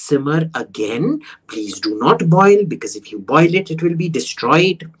to a simmer again. Please do not boil, because if you boil it, it will be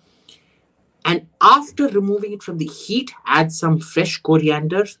destroyed. And after removing it from the heat, add some fresh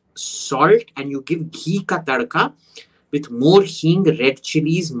coriander, salt, and you give ghee ka tadka with more hing, red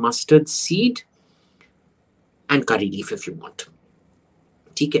chilies, mustard seed, and curry leaf if you want.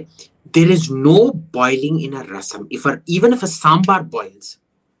 Okay. There is no boiling in a rasam. Even if a sambar boils,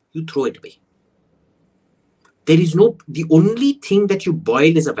 you throw it away. There is no, the only thing that you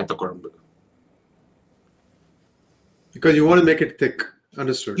boil is a vetakorambu. Because you want to make it thick.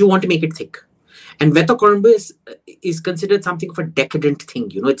 Understood. You want to make it thick. And vetakorambu is considered something of a decadent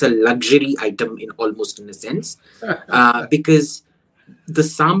thing. It's a luxury item almost in a sense. Because the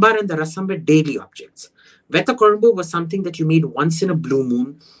sambar and the rasam were daily objects. Vetakorambu was something that you made once in a blue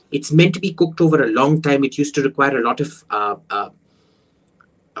moon. It's meant to be cooked over a long time. It used to require a lot of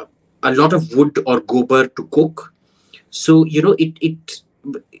wood or gobar to cook. So, it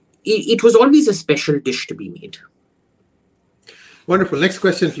was always a special dish to be made. Wonderful. Next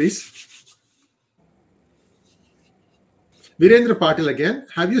question, please. Virendra Patil again.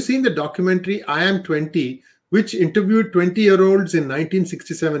 Have you seen the documentary I Am 20, which interviewed 20-year-olds in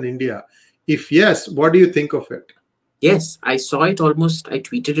 1967 India? If yes, what do you think of it? Yes, I saw it I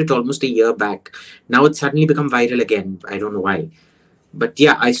tweeted it almost a year back. Now it's suddenly become viral again. I don't know why. But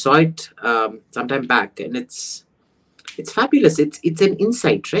yeah, I saw it sometime back, and it's fabulous. It's an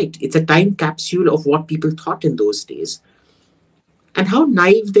insight, right? It's a time capsule of what people thought in those days and how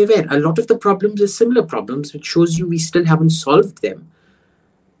naive they were. A lot of the problems are similar problems, which shows you we still haven't solved them.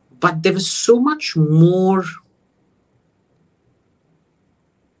 But there was so much more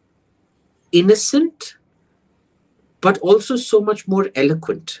innocent, but also so much more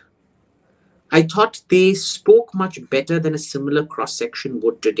eloquent. I thought they spoke much better than a similar cross-section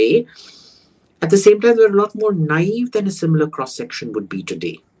would today. At the same time, they were a lot more naive than a similar cross-section would be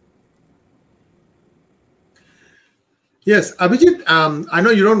today. Yes, Abhijit, I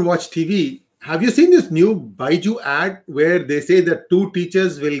know you don't watch TV. Have you seen this new Baiju ad where they say that 2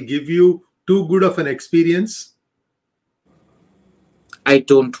 teachers will give you too good of an experience? I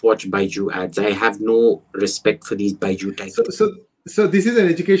don't watch Baiju ads. I have no respect for these Baiju types. So this is an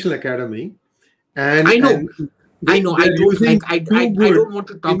educational academy. And I know. I don't want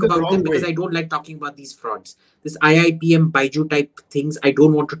to talk about them because I don't like talking about these frauds. This IIPM Baiju type things, I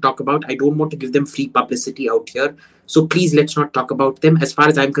don't want to talk about. I don't want to give them free publicity out here. So please, let's not talk about them. As far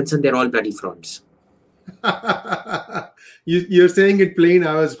as I'm concerned, they're all bloody frauds. You're saying it plain.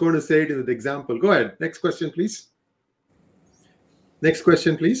 I was going to say it with example. Go ahead. Next question, please. Next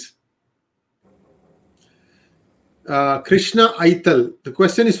question, please. Krishna Aital. The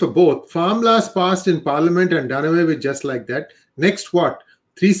question is for both. Farm laws passed in Parliament and done away with just like that. Next, what?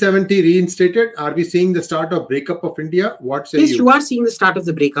 370 reinstated? Are we seeing the start of breakup of India? What say you? Yes, you are seeing the start of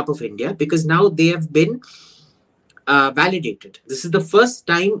the breakup of India because now they have been validated. This is the first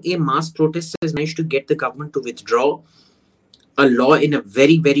time a mass protest has managed to get the government to withdraw a law in a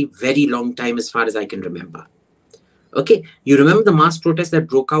very, very, very long time as far as I can remember. Okay, you remember the mass protest that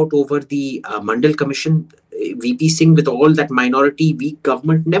broke out over the Mandal Commission? VP Singh, with all that minority weak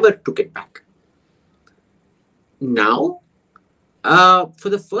government, never took it back. Now, for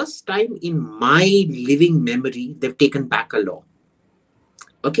the first time in my living memory, they've taken back a law.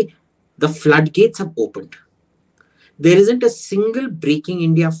 Okay, the floodgates have opened. There isn't a single Breaking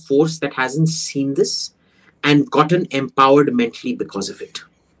India force that hasn't seen this and gotten empowered mentally because of it.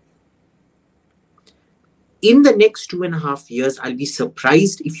 In the next 2.5 years, I'll be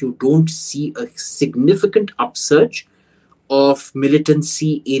surprised if you don't see a significant upsurge of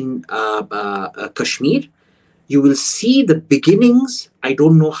militancy in Kashmir. You will see the beginnings. I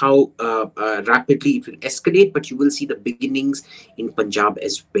don't know how rapidly it will escalate, but you will see the beginnings in Punjab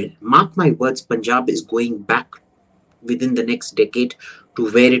as well. Mark my words, Punjab is going back within the next decade to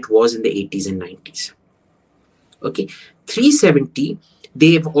where it was in the 80s and 90s. Okay, 370,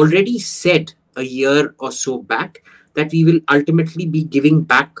 they have already said a year or so back that we will ultimately be giving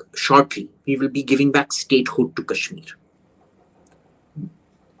back shortly. We will be giving back statehood to Kashmir.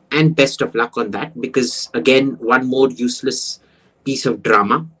 And best of luck on that, because again, one more useless piece of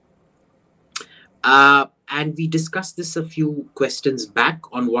drama. And we discussed this a few questions back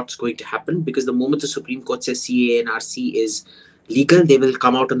on what's going to happen, because the moment the Supreme Court says CAA and RC is legal, they will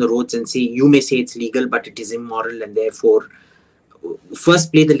come out on the roads and say, you may say it's legal, but it is immoral, and therefore,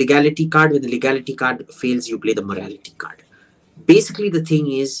 first play the legality card. When the legality card fails, you play the morality card. Basically, the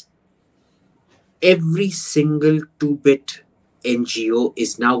thing is, every single 2-bit NGO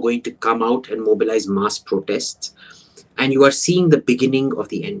is now going to come out and mobilize mass protests, and you are seeing the beginning of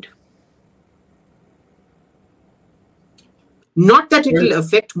the end. Not that it will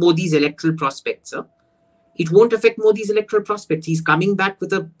affect Modi's electoral prospects, sir. It won't affect Modi's electoral prospects. He's coming back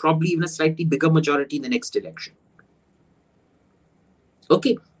with probably even a slightly bigger majority in the next election.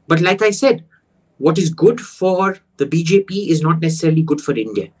 Okay, but like I said, what is good for the BJP is not necessarily good for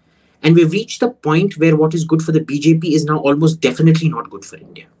India. And we've reached the point where what is good for the BJP is now almost definitely not good for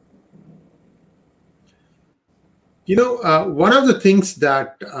India. One of the things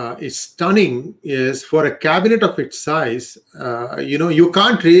that is stunning is for a cabinet of its size, you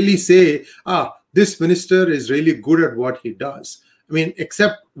can't really say, this minister is really good at what he does. I mean,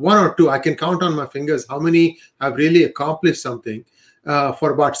 except one or two, I can count on my fingers how many have really accomplished something.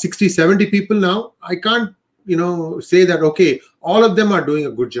 For about 60, 70 people now, I can't, say that, okay, all of them are doing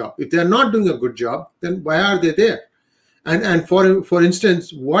a good job. If they're not doing a good job, then why are they there? And for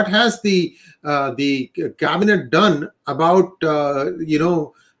instance, what has the cabinet done about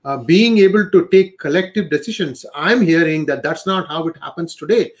being able to take collective decisions? I'm hearing that that's not how it happens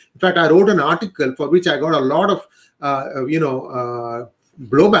today. In fact, I wrote an article for which I got a lot of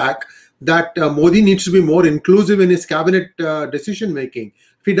blowback that Modi needs to be more inclusive in his cabinet decision making.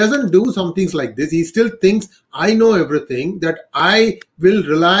 If he doesn't do some things like this, he still thinks I know everything, that I will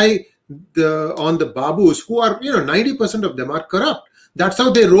rely on the babus who are, 90% of them are corrupt. That's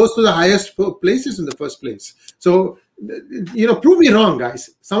how they rose to the highest places in the first place. So, prove me wrong, guys.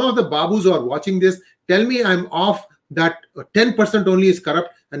 Some of the babus who are watching this, tell me I'm off, that 10% only is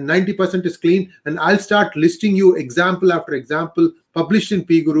corrupt and 90% is clean, and I'll start listing you example after example published in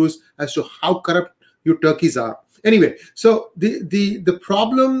P Gurus as to how corrupt you turkeys are. Anyway, so the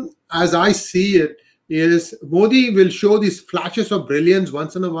problem as I see it is Modi will show these flashes of brilliance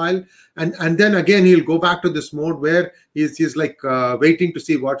once in a while, and then again he'll go back to this mode where he's like waiting to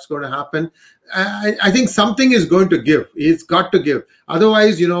see what's going to happen. I think something is going to give. He's got to give.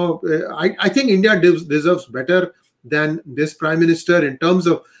 Otherwise, I think India deserves better than this prime minister in terms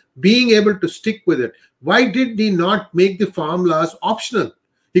of being able to stick with it. Why did he not make the farm laws optional?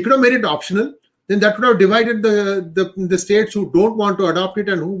 He could have made it optional. Then that would have divided the states who don't want to adopt it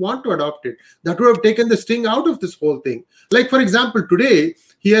and who want to adopt it. That would have taken the sting out of this whole thing. Like, for example, today,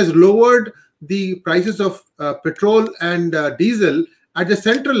 he has lowered the prices of petrol and diesel at the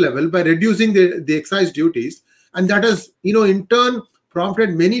central level by reducing the excise duties. And that has, in turn,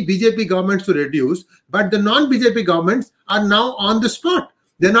 prompted many BJP governments to reduce. But the non-BJP governments are now on the spot.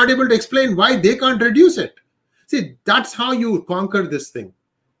 They're not able to explain why they can't reduce it. See, that's how you conquer this thing.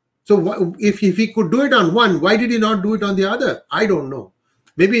 So if he could do it on one, why did he not do it on the other? I don't know.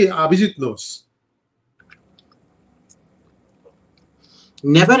 Maybe Abhijit knows.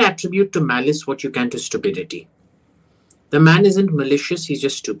 Never attribute to malice what you can to stupidity. The man isn't malicious, he's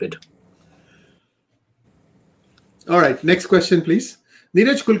just stupid. All right, next question, please.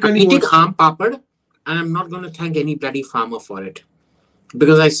 Neeraj Kulkarni. I'm eating aam papad, and I'm not going to thank any bloody farmer for it.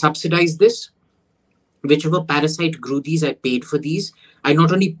 Because I subsidize this. Whichever parasite grew these, I paid for these. I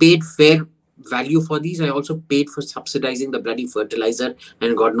not only paid fair value for these, I also paid for subsidizing the bloody fertilizer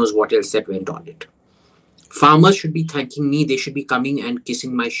and God knows what else that went on it. Farmers should be thanking me. They should be coming and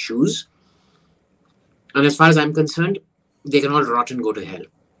kissing my shoes. And as far as I'm concerned, they can all rot and go to hell.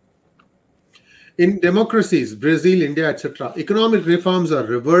 In democracies, Brazil, India, etc., economic reforms are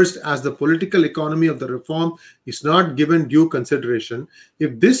reversed as the political economy of the reform is not given due consideration.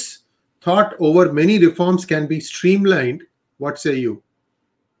 If this thought over many reforms can be streamlined, what say you?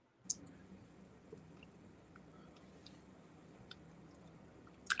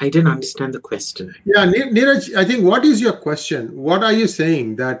 I didn't understand the question. Yeah, Neeraj, I think what is your question? What are you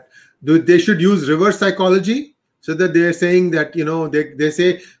saying? That they should use reverse psychology? So that they're saying that, they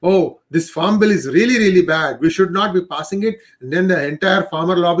say, oh, this farm bill is really, really bad. We should not be passing it. And then the entire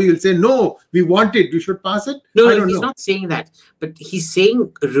farmer lobby will say, no, we want it. We should pass it. No, he's not saying that. But he's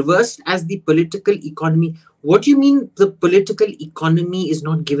saying reversed as the political economy. What do you mean the political economy is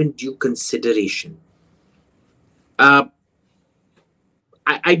not given due consideration? I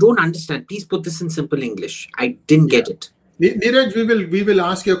don't understand. Please put this in simple English. I didn't get it. Neeraj, we will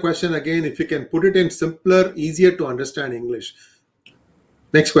ask your question again if you can put it in simpler, easier to understand English.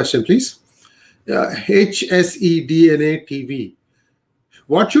 Next question, please. HSEDNA TV.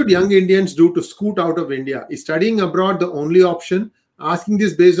 What should young Indians do to scoot out of India? Is studying abroad the only option? Asking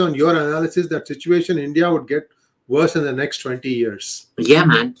this based on your analysis that situation in India would get worse in the next 20 years. Yeah,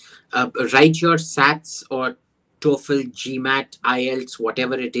 man. Write your SATs or TOEFL, GMAT, IELTS,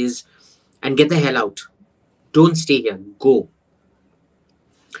 whatever it is, and get the hell out. Don't stay here. Go.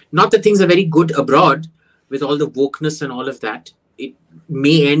 Not that things are very good abroad with all the wokeness and all of that. It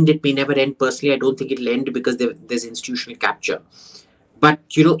may end, it may never end. Personally, I don't think it'll end because there's institutional capture. But,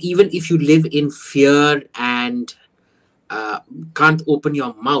 even if you live in fear and can't open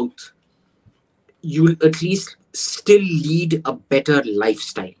your mouth, you'll at least still lead a better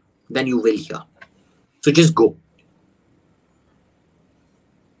lifestyle than you will here. So just go.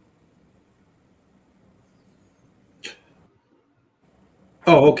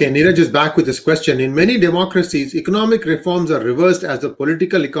 Oh, okay. Neeraj is back with this question. In many democracies, economic reforms are reversed as the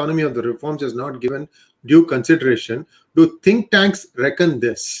political economy of the reforms is not given due consideration. Do think tanks reckon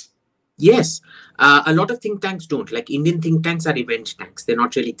this? Yes. A lot of think tanks don't. Like Indian think tanks are event tanks. They're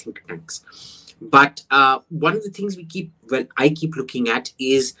not really think tanks. But one of the things I keep looking at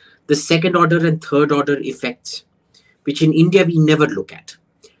is the second order and third order effects, which in India we never look at.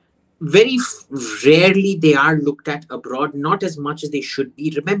 Very rarely they are looked at abroad, not as much as they should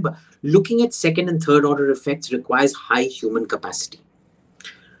be. Remember, looking at second and third order effects requires high human capacity.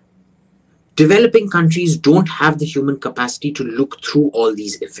 Developing countries don't have the human capacity to look through all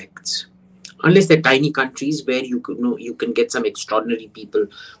these effects. Unless they're tiny countries where you can get some extraordinary people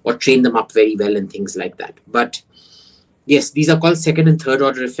or train them up very well and things like that. But yes, these are called second and third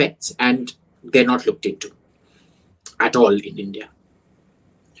order effects, and they're not looked into at all in India.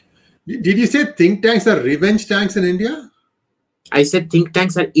 Did you say think tanks are revenge tanks in India? I said think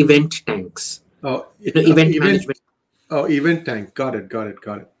tanks are event tanks. Oh, event management. Oh, event tank. Got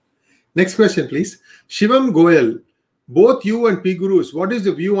it. Next question, please. Shivam Goyal, both you and P. Gurus, what is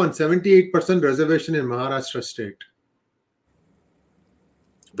the view on 78% reservation in Maharashtra state?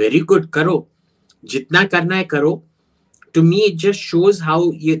 Very good. Karo. Jitna karna hai karo. To me, it just shows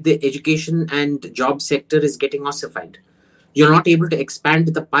how the education and job sector is getting ossified. You're not able to expand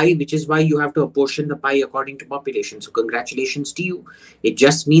the pie, which is why you have to apportion the pie according to population. So congratulations to you. It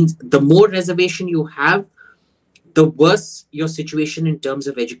just means the more reservation you have, the worse your situation in terms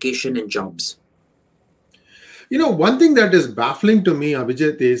of education and jobs. One thing that is baffling to me,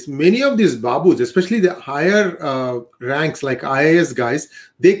 Abhijit, is many of these babus, especially the higher ranks like IAS guys,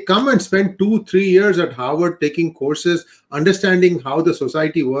 they come and spend 2-3 years at Harvard taking courses, understanding how the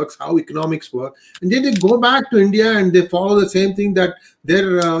society works, how economics work, and then they go back to India and they follow the same thing that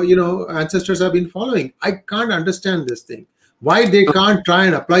their ancestors have been following. I can't understand this thing. Why they can't try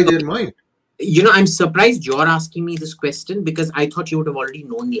and apply their mind? I'm surprised you're asking me this question because I thought you would have already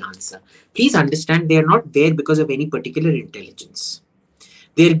known the answer. Please understand, they are not there because of any particular intelligence.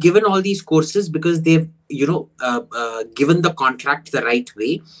 They're given all these courses because they've, given the contract the right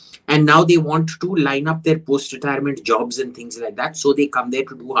way. And now they want to line up their post-retirement jobs and things like that. So they come there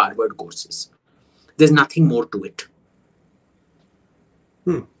to do Harvard courses. There's nothing more to it.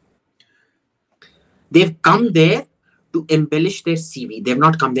 They've come there to embellish their CV. They've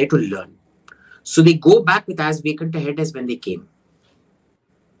not come there to learn. So they go back with as vacant a head as when they came.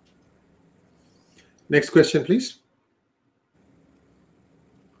 Next question, please.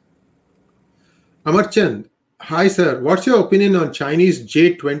 Amar Chand, hi sir. What's your opinion on Chinese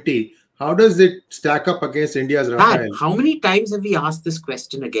J20? How does it stack up against India's Rafale? How many times have we asked this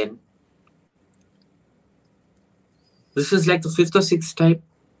question again? This is like the 5th or 6th time.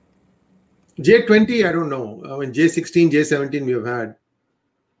 J20, I don't know. I mean, J16, J17 we have had.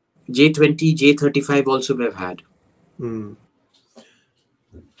 J20, J35 also we have had.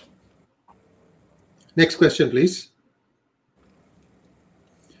 Next question, please.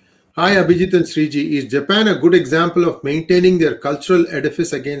 Hi, Abhijit and Sriji. Is Japan a good example of maintaining their cultural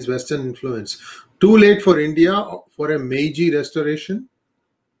edifice against Western influence? Too late for India for a Meiji restoration?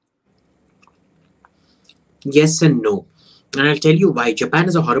 Yes and no. And I'll tell you why. Japan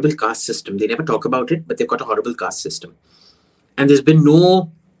is a horrible caste system. They never talk about it, but they've got a horrible caste system. And there's been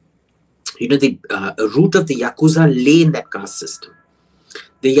no, the root of the Yakuza lay in that caste system.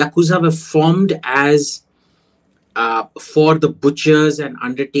 The Yakuza were formed as for the butchers and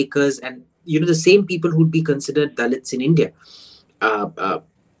undertakers and, the same people who'd be considered Dalits in India.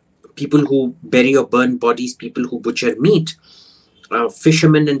 People who bury or burn bodies, people who butcher meat,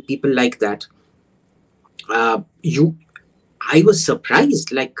 fishermen and people like that. I was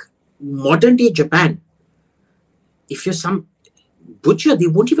surprised, like modern day Japan, if you're some butcher, they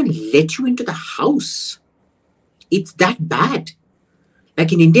won't even let you into the house. It's that bad.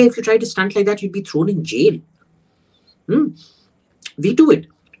 Like in India, if you try to stunt like that, you'd be thrown in jail. We do it.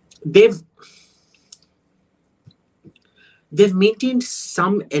 They've maintained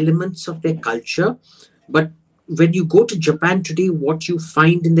some elements of their culture, but when you go to Japan today, what you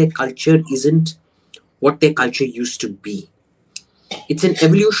find in their culture isn't what their culture used to be. It's an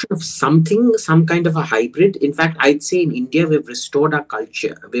evolution of something, some kind of a hybrid. In fact, I'd say in India, we've restored our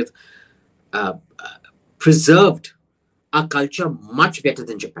culture. We've preserved our culture much better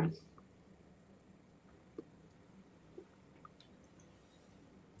than Japan.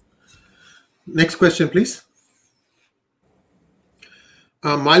 Next question, please.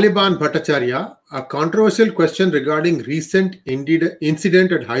 Maliban Bhattacharya, a controversial question regarding recent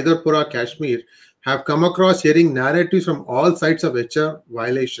incident at Hyderpura, Kashmir, have come across hearing narratives from all sides of HR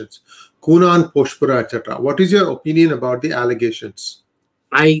violations, Kunan, Poshpura, etc. What is your opinion about the allegations?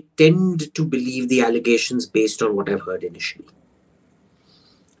 I tend to believe the allegations based on what I've heard initially.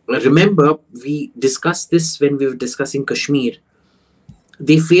 Remember, we discussed this when we were discussing Kashmir.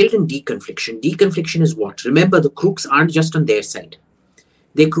 They failed in deconfliction. Deconfliction is what? Remember, the crooks aren't just on their side.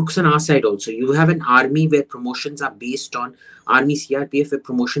 They're crooks on our side also. You have an army where promotions are based on, Army CRPF, where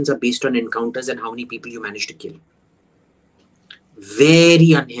promotions are based on encounters and how many people you manage to kill.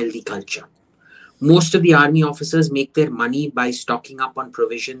 Very unhealthy culture. Most of the army officers make their money by stocking up on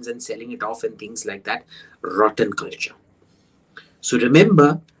provisions and selling it off and things like that. Rotten culture. So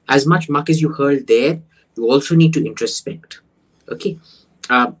remember, as much muck as you hurl there, you also need to introspect. Okay.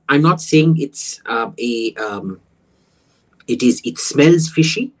 I'm not saying it's it smells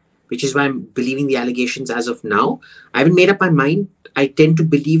fishy, which is why I'm believing the allegations as of now. I haven't made up my mind. I tend to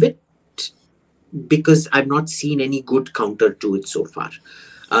believe it because I've not seen any good counter to it so far.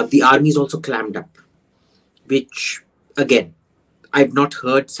 The army's also clammed up, which, again, I've not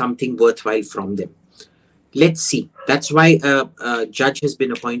heard something worthwhile from them. Let's see. That's why a judge has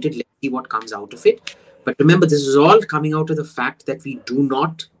been appointed. Let's see what comes out of it. But remember, this is all coming out of the fact that we do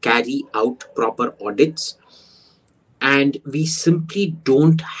not carry out proper audits. And we simply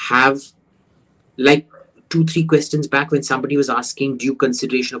don't have, like 2-3 questions back when somebody was asking due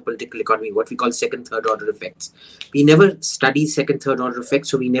consideration of political economy, what we call second, third order effects. We never study second, third order effects,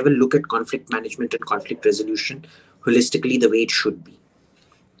 so we never look at conflict management and conflict resolution holistically the way it should be.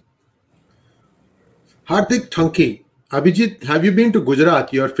 Hardik Thanki, Abhijit, have you been to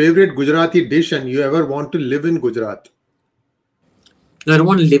Gujarat? Your favorite Gujarati dish, and you ever want to live in Gujarat? No, I don't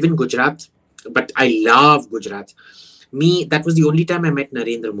want to live in Gujarat, but I love Gujarat. That was the only time I met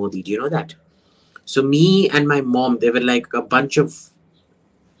Narendra Modi. Do you know that? So me and my mom, they were like a bunch of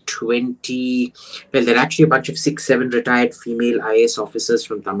 20, well, they're actually a bunch of 6-7 retired female IAS officers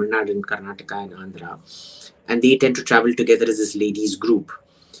from Tamil Nadu and Karnataka and Andhra. And they tend to travel together as this ladies group.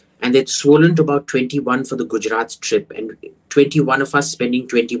 And they'd swollen to about 21 for the Gujarat trip. And 21 of us spending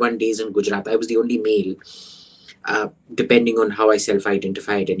 21 days in Gujarat. I was the only male, depending on how I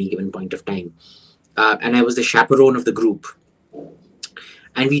self-identify at any given point of time. And I was the chaperone of the group.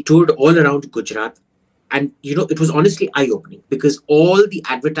 And we toured all around Gujarat. And, you know, it was honestly eye-opening because all the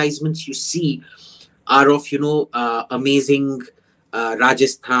advertisements you see are of, amazing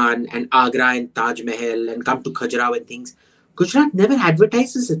Rajasthan and Agra and Taj Mahal and come to Khajuraho and things. Gujarat never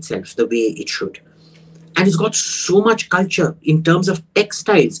advertises itself the way it should. And it's got so much culture in terms of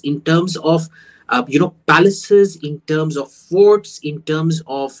textiles, in terms of, palaces, in terms of forts, in terms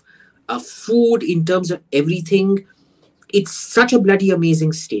of food, in terms of everything. It's such a bloody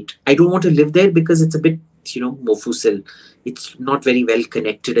amazing state. I don't want to live there because it's a bit, Mofusil. It's not very well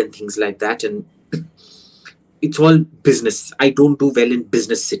connected and things like that. And it's all business. I don't do well in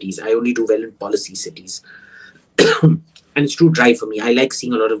business cities. I only do well in policy cities. And it's too dry for me. I like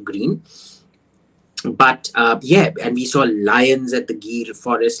seeing a lot of green. But and we saw lions at the Gir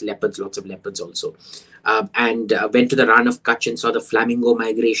forest, leopards, lots of leopards also. And went to the Rann of Kutch and saw the flamingo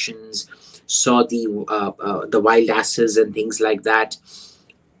migrations, saw the wild asses and things like that.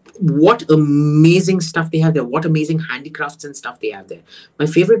 What amazing stuff they have there. What amazing handicrafts and stuff they have there. My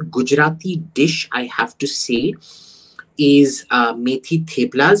favorite Gujarati dish, I have to say, is methi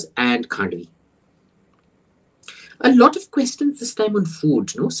theplas and khandvi. A lot of questions this time on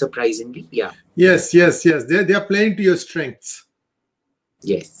food, no? Surprisingly, yeah. Yes. They are playing to your strengths.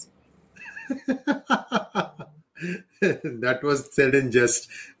 Yes. That was said in jest.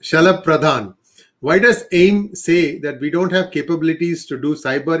 Shalabh Pradhan, why does AIM say that we don't have capabilities to do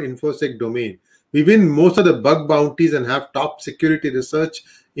cyber infosec domain? We win most of the bug bounties and have top security research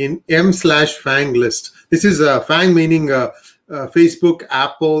in M/FANG list. This is FANG meaning Facebook,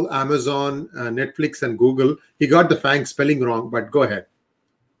 Apple, Amazon, Netflix, and Google. He got the FANG spelling wrong, but go ahead.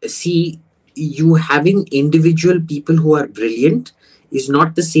 See, you having individual people who are brilliant is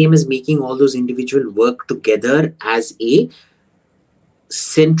not the same as making all those individual work together as a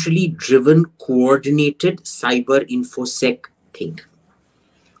centrally driven, coordinated cyber infosec thing.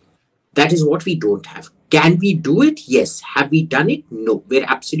 That is what we don't have. Can we do it? Yes. Have we done it? No. We're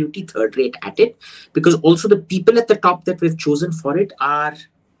absolutely third rate at it, because also the people at the top that we've chosen for it are,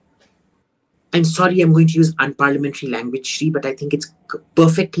 I'm sorry, I'm going to use unparliamentary language, Shri, but I think it's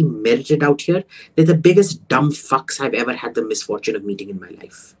perfectly merited out here. They're the biggest dumb fucks I've ever had the misfortune of meeting in my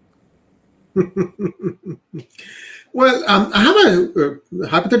life. Well, I have a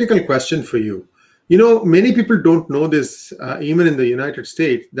hypothetical question for you. Many people don't know this, even in the United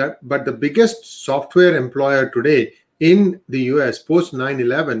States, but the biggest software employer today in the US post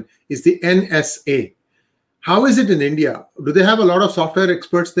 9/11 is the NSA. How is it in India? Do they have a lot of software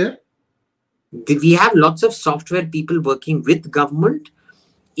experts there? We have lots of software people working with government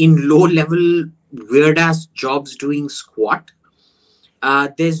in low-level, weird-ass jobs doing squat.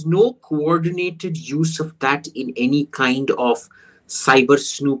 There's no coordinated use of that in any kind of cyber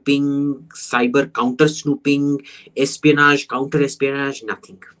snooping, cyber counter snooping, espionage, counter espionage,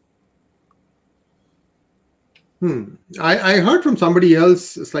 nothing. I heard from somebody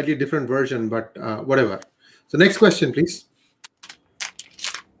else a slightly different version, but whatever. So next question, please.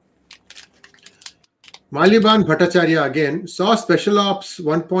 Malyaban Bhattacharya again saw Special Ops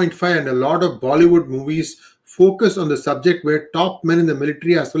 1.5 and a lot of Bollywood movies focus on the subject where top men in the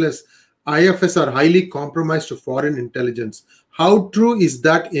military as well as IFS are highly compromised to foreign intelligence. How true is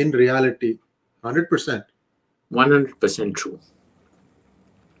that in reality? 100%. 100% true.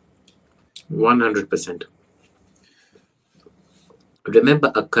 100%.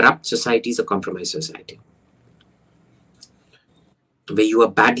 Remember, a corrupt society is a compromised society, where you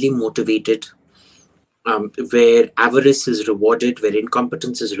are badly motivated, where avarice is rewarded, where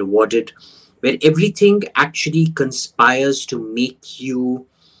incompetence is rewarded, where everything actually conspires to make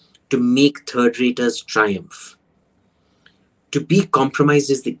third raters triumph. To be compromised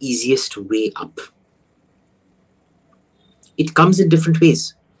is the easiest way up. It comes in different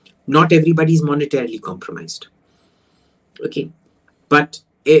ways. Not everybody is monetarily compromised. Okay. But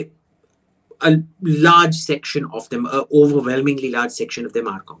a large section of them, an overwhelmingly large section of them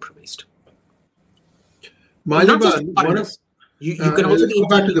are compromised. Malyaban, you can also be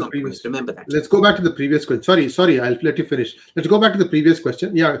internally compromised. Remember that. Let's go back to the previous question. Sorry, I'll let you finish. Let's go back to the previous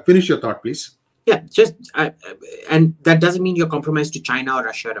question. Yeah, finish your thought, please. Yeah, and that doesn't mean you're compromised to China or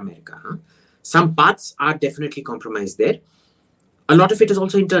Russia or America. Huh? Some parts are definitely compromised there. A lot of it is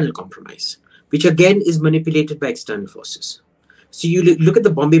also internal compromise, which again is manipulated by external forces. So you look at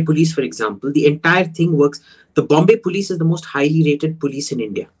the Bombay police, for example, the entire thing works. The Bombay police is the most highly rated police in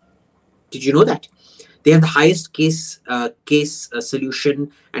India. Did you know that? They have the highest case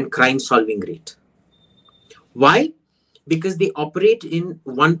solution and crime solving rate. Why? Because they operate in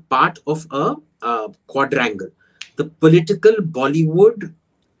one part of a quadrangle, the political Bollywood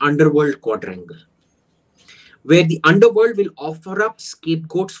underworld quadrangle, where the underworld will offer up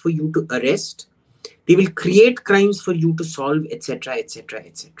scapegoats for you to arrest. They will create crimes for you to solve, etc., etc.,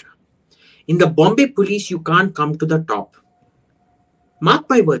 etc. In the Bombay police, you can't come to the top. Mark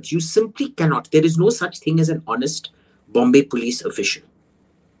my words, you simply cannot. There is no such thing as an honest Bombay police official.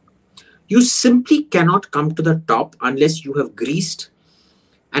 You simply cannot come to the top unless you have greased,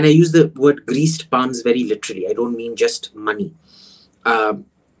 and I use the word greased palms very literally. I don't mean just money.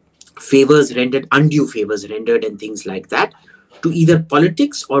 Favors rendered, undue favors rendered, and things like that to either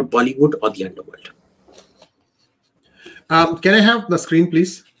politics or Bollywood or the underworld. Can I have the screen,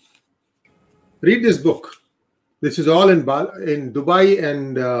 please? Read this book. This is all in Dubai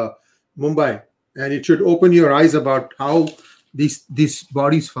and Mumbai, and it should open your eyes about how these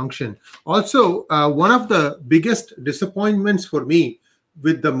bodies function. Also, one of the biggest disappointments for me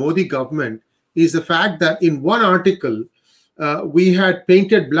with the Modi government is the fact that in one article, we had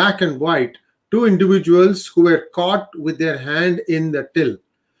painted black and white two individuals who were caught with their hand in the till.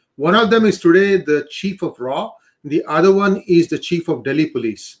 One of them is today the chief of RAW. The other one is the chief of Delhi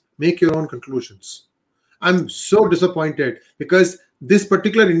police. Make your own conclusions. I'm so disappointed because this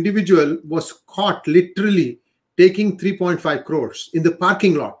particular individual was caught literally taking 3.5 crores in the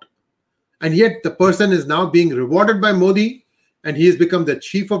parking lot. And yet the person is now being rewarded by Modi, and he has become the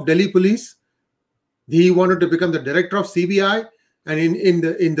chief of Delhi police. He wanted to become the director of CBI, and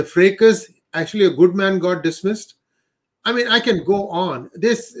in the fracas, actually a good man got dismissed. I mean, I can go on.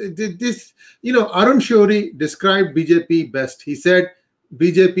 This, Arun Shourie described BJP best. He said,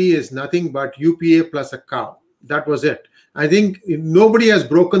 BJP is nothing but UPA plus a cow. That was it. I think nobody has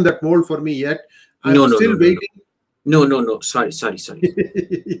broken that mold for me yet. I'm still waiting. No. Sorry.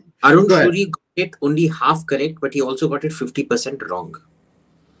 Arun Shourie got it only half correct, but he also got it 50% wrong.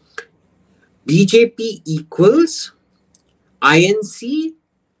 BJP equals INC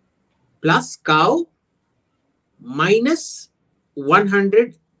plus cow minus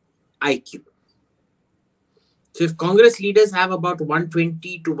 100 IQ. So if Congress leaders have about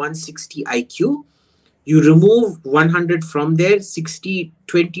 120 to 160 IQ, you remove 100 from there,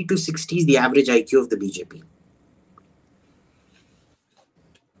 20 to 60 is the average IQ of the BJP.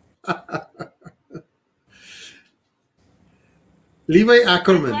 Levi I'm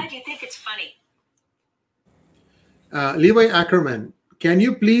Ackerman. glad you think it's funny. Levi Ackerman, can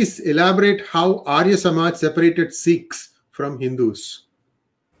you please elaborate how Arya Samaj separated Sikhs from Hindus?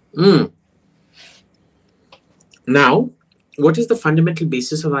 Now, what is the fundamental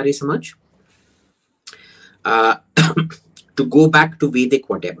basis of Arya Samaj? To go back to Vedic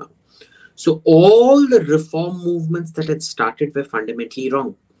whatever. So all the reform movements that had started were fundamentally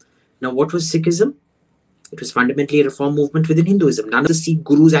wrong. Now, what was Sikhism? It was fundamentally a reform movement within Hinduism. None of the Sikh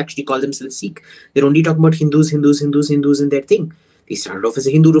gurus actually call themselves Sikh. They're only talking about Hindus in their thing. They started off as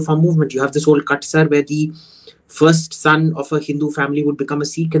a Hindu reform movement. You have this whole Katsar where the first son of a Hindu family would become a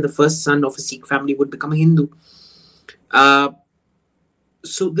Sikh and the first son of a Sikh family would become a Hindu.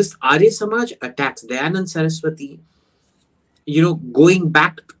 So this Arya Samaj attacks Dayanand Saraswati, going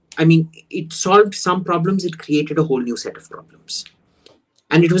back, it solved some problems, it created a whole new set of problems.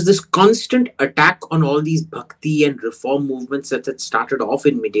 And it was this constant attack on all these bhakti and reform movements that had started off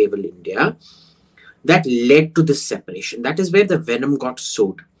in medieval India that led to this separation. That is where the venom got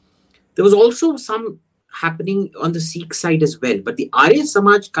sowed. There was also some happening on the Sikh side as well, but the Arya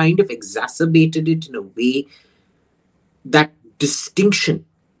Samaj kind of exacerbated it in a way that distinction,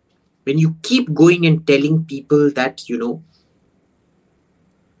 when you keep going and telling people that, you're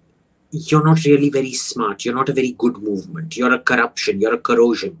not really very smart, you're not a very good movement, you're a corruption, you're a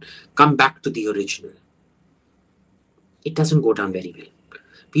corrosion, come back to the original. It doesn't go down very well.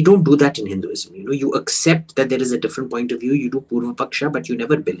 We don't do that in Hinduism. You accept that there is a different point of view, you do Purva Paksha, but you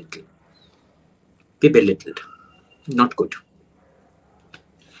never belittle. Be belittled. Not good.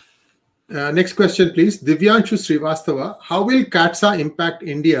 Next question, please. Divyanshu Srivastava, how will CATSA impact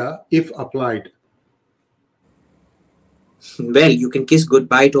India if applied? Well, you can kiss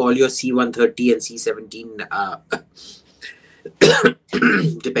goodbye to all your C-130 and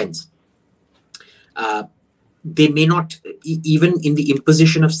C-17. Depends. They may not, even in the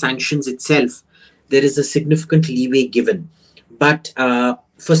imposition of sanctions itself, there is a significant leeway given. But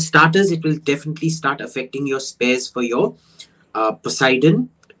for starters, it will definitely start affecting your spares for your Poseidon,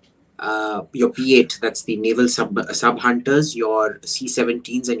 your P-8, that's the naval sub-hunters, your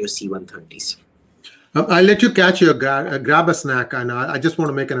C-17s and your C-130s. I'll let you catch your grab a snack, and I just want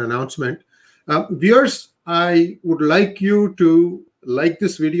to make an announcement. Viewers, I would like you to like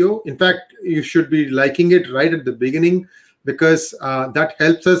this video. In fact, you should be liking it right at the beginning, because that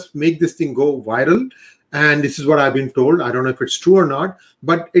helps us make this thing go viral. And this is what I've been told. I don't know if it's true or not,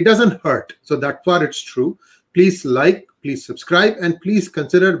 but it doesn't hurt. So that far it's true. Please like, please subscribe, and please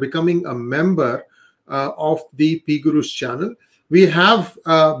consider becoming a member of the P Gurus channel. We have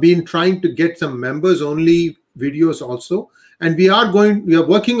been trying to get some members only videos also. And we are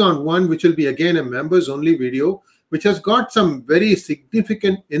working on one which will be again a members only video, which has got some very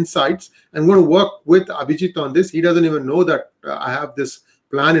significant insights. I'm going to work with Abhijit on this. He doesn't even know that I have this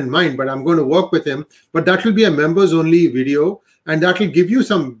plan in mind, but I'm going to work with him. But that will be a members only video, and that will give you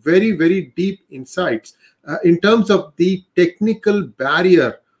some very, very deep insights in terms of the technical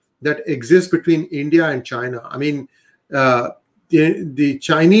barrier that exists between India and China. I mean, the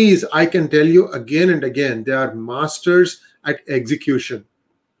Chinese, I can tell you again and again, they are masters at execution.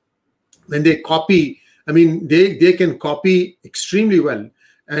 When they copy, they can copy extremely well.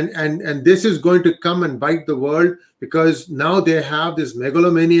 And this is going to come and bite the world, because now they have this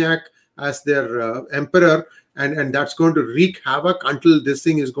megalomaniac as their emperor, and that's going to wreak havoc until this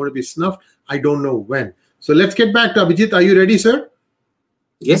thing is going to be snuffed. I don't know when. So let's get back to Abhijit. Are you ready, sir?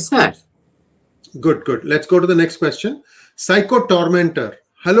 Yes, sir. Good. Let's go to the next question. Psycho Tormentor.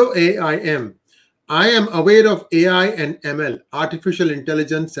 Hello, AIM. I am aware of AI and ML, artificial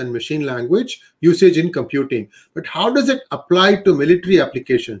intelligence and machine language usage in computing. But how does it apply to military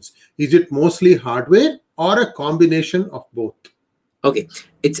applications? Is it mostly hardware or a combination of both? Okay,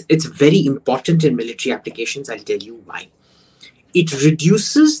 it's very important in military applications. I'll tell you why. It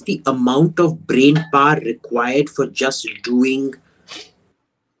reduces the amount of brain power required for just doing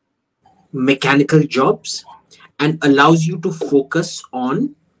mechanical jobs and allows you to focus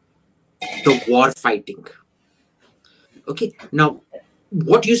on the war fighting. Okay, now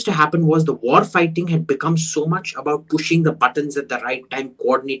what used to happen was the war fighting had become so much about pushing the buttons at the right time,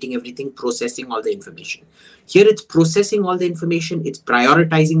 coordinating everything, processing all the information. Here it's processing all the information, it's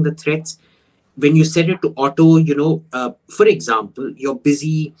prioritizing the threats. When you set it to auto, for example, you're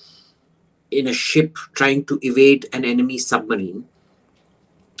busy in a ship trying to evade an enemy submarine.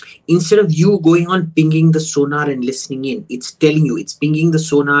 instead of you going on pinging the sonar and listening in, it's telling you, it's pinging the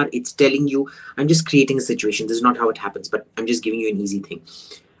sonar, it's telling you. I'm just creating a situation. This is not how it happens, but I'm just giving you an easy thing.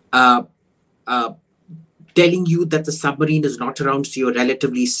 Telling you that the submarine is not around, so you're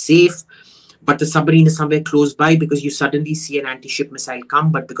relatively safe, but the submarine is somewhere close by because you suddenly see an anti-ship missile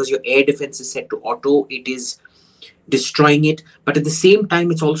come, but because your air defense is set to auto, it is destroying it. But at the same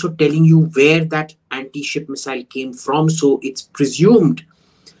time, it's also telling you where that anti-ship missile came from, so it's presumed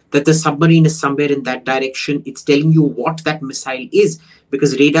that the submarine is somewhere in that direction. It's telling you what that missile is,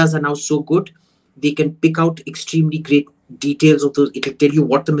 because radars are now so good, they can pick out extremely great details of those. It'll tell you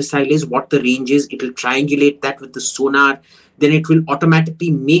what the missile is, what the range is. It'll triangulate that with the sonar. Then it will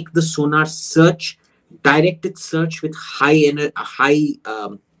automatically make the sonar search, directed search with high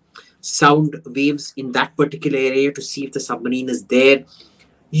sound waves in that particular area to see if the submarine is there.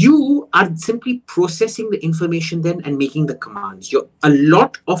 You are simply processing the information then and making the commands. A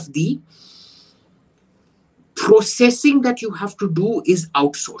lot of the processing that you have to do is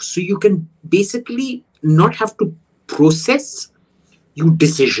outsourced. So you can basically not have to process, you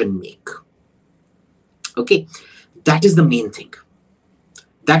decision make. Okay, that is the main thing.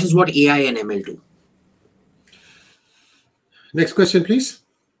 That is what AI and ML do. Next question, please.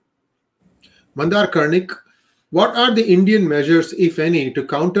 Mandar Karnik, what are the Indian measures, if any, to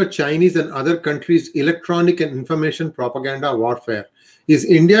counter Chinese and other countries' electronic and information propaganda warfare? Is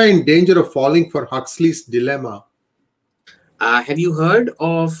India in danger of falling for Huxley's dilemma? Have you heard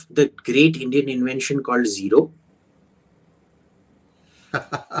of the great Indian invention called Zero?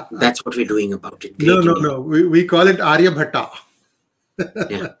 That's what we're doing about it. No. We call it Aryabhatta.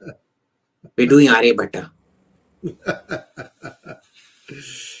 Yeah. We're doing Aryabhatta.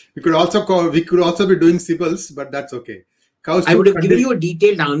 We could also be doing Sibbles, but that's okay. I would have given you a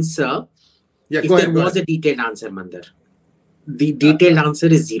detailed answer if there was a detailed answer, Mandar. The detailed answer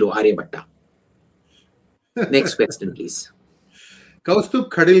is Zero, Aryabhatta. Next question, please. Kaustubh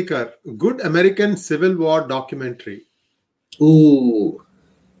Khadilkar, good American Civil War documentary. Ooh.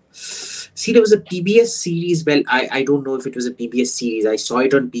 See, there was a PBS series. Well, I don't know if it was a PBS series. I saw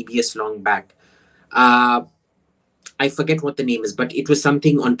it on PBS long back. I forget what the name is, but it was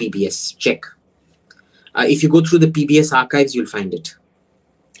something on PBS. Check. If you go through the PBS archives, you'll find it.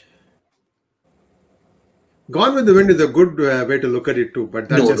 Gone with the Wind is a good way to look at it too, but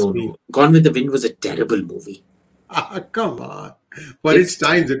that's me. Gone with the Wind was a terrible movie. Come on. For its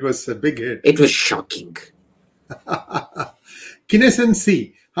times, it was a big hit. It was shocking. Kinesan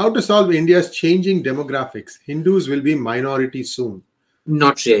C. How to solve India's changing demographics? Hindus will be minority soon.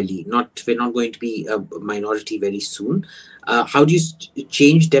 Not really. We're not going to be a minority very soon. How do you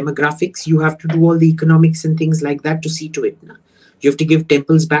change demographics? You have to do all the economics and things like that to see to it. You have to give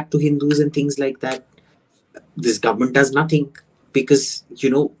temples back to Hindus and things like that. This government does nothing because,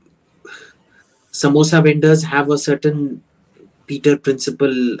 samosa vendors have a certain Peter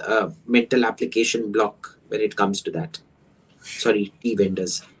principle mental application block when it comes to that. Sorry, tea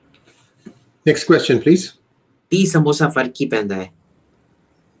vendors. Next question, please. Tea samosa farki penda hai.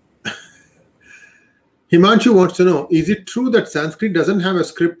 Himanshu wants to know, is it true that Sanskrit doesn't have a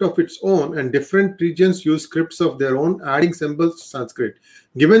script of its own and different regions use scripts of their own, adding symbols to Sanskrit?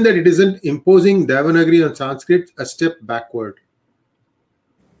 Given that it isn't imposing Devanagari on Sanskrit, a step backward.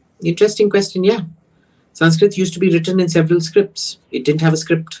 Interesting question, yeah. Sanskrit used to be written in several scripts. It didn't have a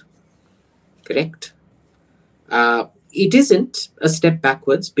script. Correct. It isn't a step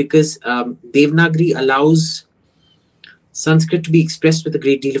backwards because Devanagari allows Sanskrit to be expressed with a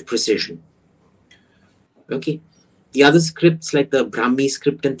great deal of precision. Okay. The other scripts like the Brahmi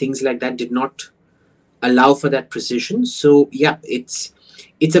script and things like that did not allow for that precision. So yeah, it's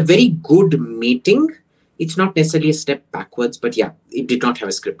a very good mating. It's not necessarily a step backwards, but yeah, it did not have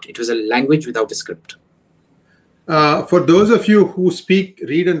a script. It was a language without a script. For those of you who speak,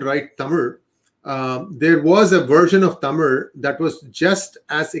 read and write Tamil, there was a version of Tamil that was just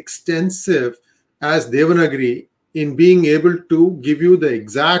as extensive as Devanagari in being able to give you the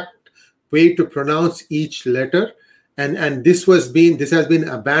exact way to pronounce each letter, and this has been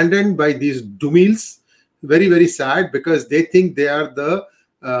abandoned by these Dumils. Very, very sad because they think they are the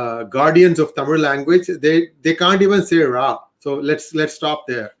guardians of Tamil language. They can't even say Ra. So let's stop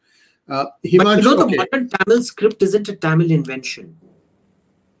there. Himanshu, but the modern Tamil script isn't a Tamil invention.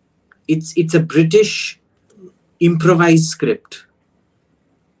 It's a British improvised script.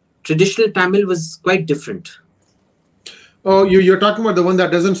 Traditional Tamil was quite different. Oh, you're talking about the one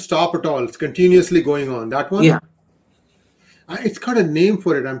that doesn't stop at all. It's continuously going on. That one? Yeah. It's got a name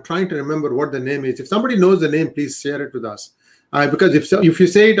for it. I'm trying to remember what the name is. If somebody knows the name, please share it with us. Because if you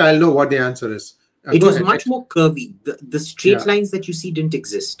say it, I'll know what the answer is. It was much more curvy. The straight lines that you see didn't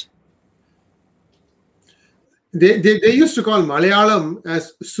exist. They used to call Malayalam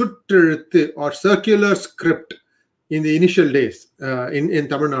as Suttiruthu or circular script in the initial days in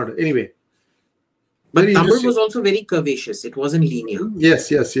Tamil Nadu. Anyway. But Tamil was also very curvaceous. It wasn't linear.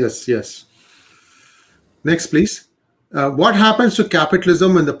 Yes. Next, please. What happens to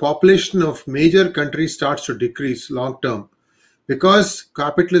capitalism when the population of major countries starts to decrease long term? Because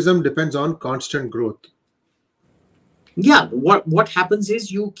capitalism depends on constant growth. Yeah, what happens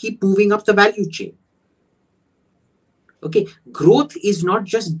is you keep moving up the value chain. Okay, growth is not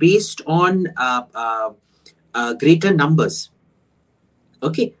just based on greater numbers.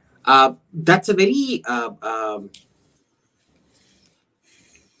 Okay, that's a very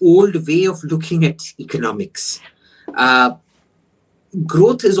old way of looking at economics.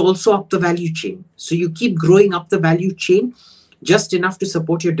 Growth is also up the value chain. So you keep growing up the value chain just enough to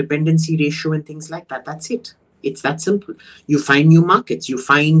support your dependency ratio and things like that. That's it. It's that simple. You find new markets, you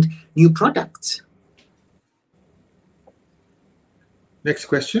find new products. Next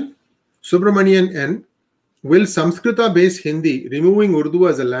question. Subramanian N. Will Samskrita-based Hindi, removing Urdu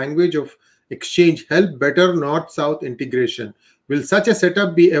as a language of exchange, help better North-South integration? Will such a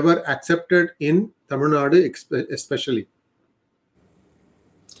setup be ever accepted in Tamil Nadu especially?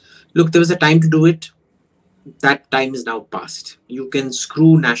 Look, there was a time to do it. That time is now past. You can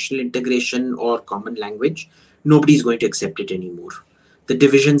screw national integration or common language. Nobody's going to accept it anymore. The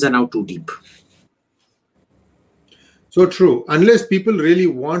divisions are now too deep. So true. Unless people really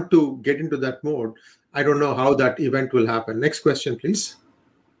want to get into that mode, I don't know how that event will happen. Next question, please.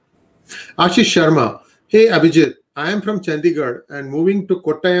 Ashish Sharma. Hey, Abhijit. I am from Chandigarh and moving to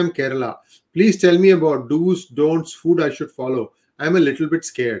Kottayam, Kerala. Please tell me about do's, don'ts, food I should follow. I'm a little bit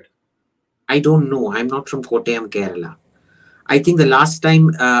scared. I don't know. I'm not from Kottayam, Kerala. I think the last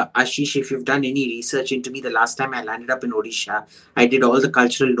time, Ashish, if you've done any research into me, the last time I landed up in Odisha, I did all the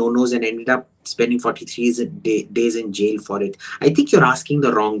cultural no-nos and ended up spending 43 days in jail for it. I think you're asking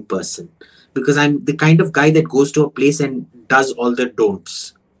the wrong person because I'm the kind of guy that goes to a place and does all the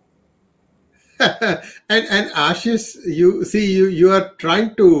don'ts. and Ashish, you are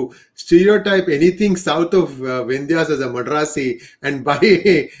trying to stereotype anything south of Vindhyas as a Madrasi, and by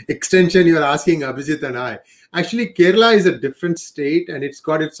extension, you are asking Abhijit and I. Actually, Kerala is a different state and it's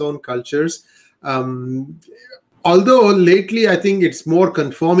got its own cultures. Although lately, I think it's more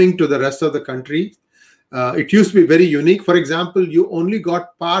conforming to the rest of the country. It used to be very unique. For example, you only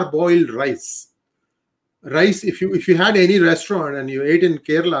got parboiled rice. Rice, if you had any restaurant and you ate in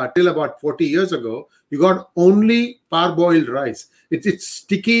Kerala till about 40 years ago, you got only parboiled rice. It's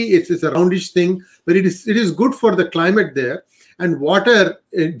sticky, it's a roundish thing, but it is good for the climate there. And water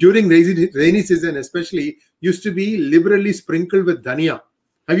during rainy season especially used to be liberally sprinkled with dhania.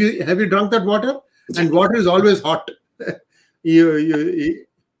 Have you drunk that water? And water is always hot. You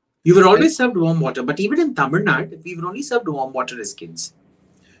were always served warm water, but even in Tamil Nadu, we were only served warm water as kids.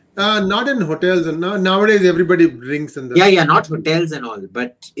 Not in hotels, and nowadays everybody drinks in the not hotels and all,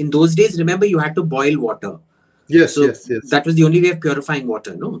 but in those days, remember, you had to boil water. Yes. That was the only way of purifying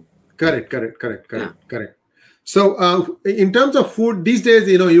water, no? Correct. So in terms of food these days,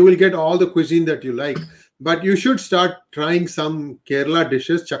 you will get all the cuisine that you like, but you should start trying some Kerala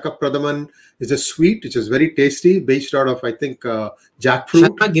dishes. Chakapradhaman is a sweet which is very tasty, based out of, I think, jackfruit.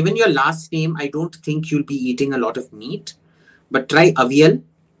 Sharma, given your last name, I don't think you'll be eating a lot of meat, but try avial.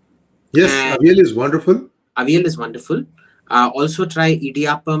 Yes, avial is wonderful. Also try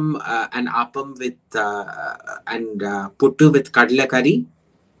idiyappam and appam with and puttu with kadla curry.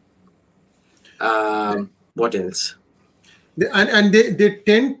 What else? And they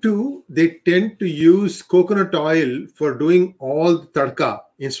tend to use coconut oil for doing all the tadka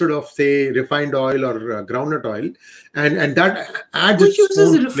instead of, say, refined oil or groundnut oil, and that adds. Who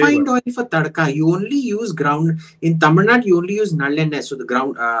uses refined oil for tadka? You only use in Tamil Nadu. You only use nallenna, so the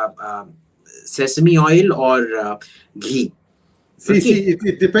ground sesame oil or ghee. See,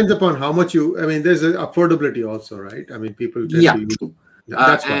 it depends upon how much you. I mean, there's an affordability also, right? I mean, people tend to use.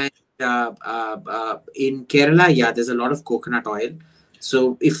 That's why. In Kerala, there's a lot of coconut oil.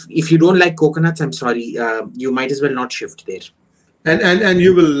 So if you don't like coconuts, I'm sorry, you might as well not shift there. And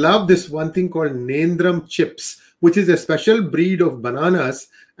you will love this one thing called Nendram chips, which is a special breed of bananas,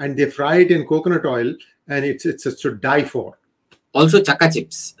 and they fry it in coconut oil, and it's to die for. Also chaka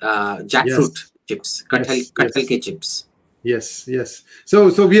chips, jackfruit chips, kathal ke chips. Yes.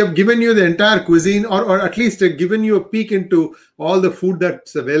 So we have given you the entire cuisine, or at least given you a peek into all the food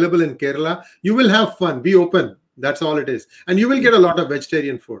that's available in Kerala. You will have fun. Be open. That's all it is. And you will get a lot of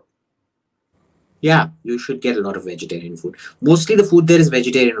vegetarian food. Yeah, you should get a lot of vegetarian food. Mostly the food there is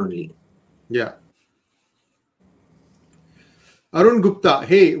vegetarian only. Yeah. Arun Gupta,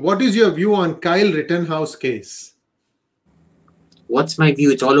 hey, what is your view on Kyle Rittenhouse case? What's my view?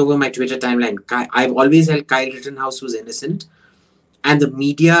 It's all over my Twitter timeline. I've always held Kyle Rittenhouse was innocent, and the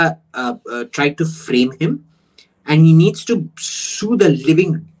media tried to frame him, and he needs to sue the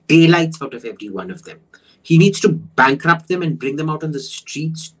living daylights out of every one of them. He needs to bankrupt them and bring them out on the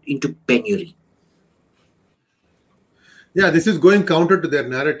streets into penury. Yeah, this is going counter to their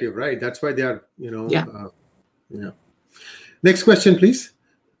narrative, right? That's why they are, Yeah. Yeah. Next question, please.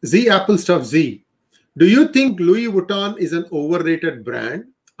 Z Apple Stuff Z. Do you think Louis Vuitton is an overrated brand?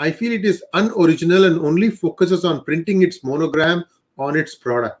 I feel it is unoriginal and only focuses on printing its monogram on its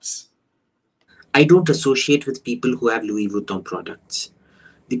products. I don't associate with people who have Louis Vuitton products.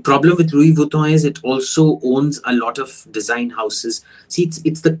 The problem with Louis Vuitton is it also owns a lot of design houses. See,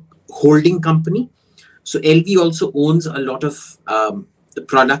 it's the holding company. So LV also owns a lot of the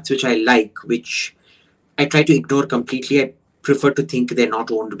products which I like, which I try to ignore completely. I prefer to think they're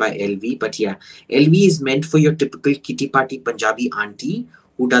not owned by LV. But yeah, LV is meant for your typical kitty party Punjabi auntie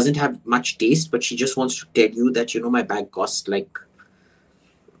who doesn't have much taste, but she just wants to tell you that, my bag costs like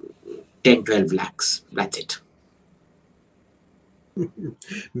 10, 12 lakhs. That's it.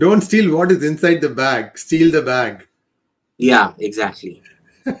 Don't steal what is inside the bag. Steal the bag. Yeah, exactly.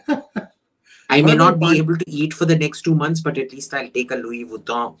 I may not be able to eat for the next 2 months, but at least I'll take a Louis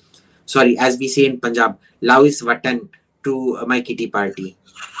Vuitton. Sorry, as we say in Punjab, Louis Vuitton to my kitty party.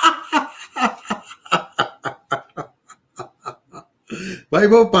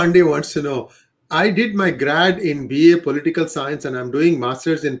 Vaibhav Pandey wants to know, I did my grad in BA Political Science and I'm doing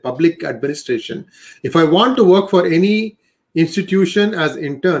Masters in Public Administration. If I want to work for any institution as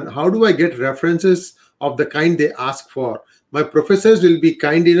intern, how do I get references of the kind they ask for? My professors will be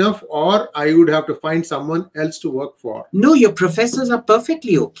kind enough, or I would have to find someone else to work for? No, your professors are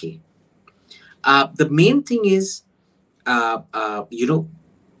perfectly okay. The main thing is,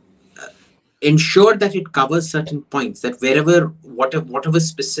 ensure that it covers certain points, that whatever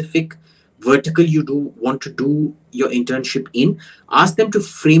specific vertical you want to do your internship in, ask them to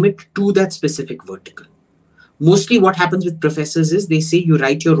frame it to that specific vertical. Mostly what happens with professors is they say you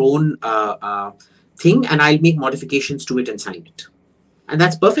write your own thing and I'll make modifications to it and sign it. And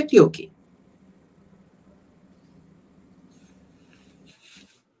that's perfectly okay.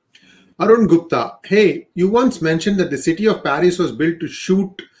 Arun Gupta, hey, you once mentioned that the city of Paris was built to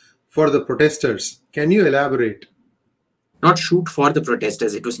shoot for the protesters. Can you elaborate? Not shoot for the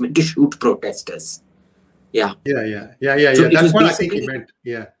protesters. It was meant to shoot protesters. Yeah. Yeah. So That's what I think he meant.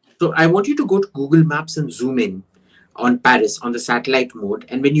 Yeah. So I want you to go to Google Maps and zoom in on Paris on the satellite mode.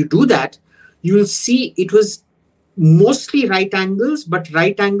 And when you do that, you will see it was mostly right angles, but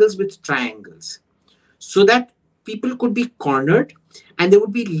right angles with triangles. So that people could be cornered and there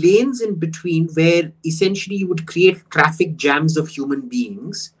would be lanes in between where essentially you would create traffic jams of human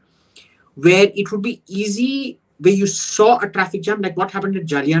beings, where it would be easy, where you saw a traffic jam, like what happened at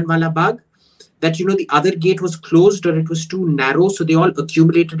Jallianwala Bagh, that, the other gate was closed or it was too narrow. So they all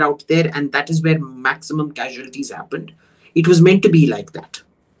accumulated out there. And that is where maximum casualties happened. It was meant to be like that.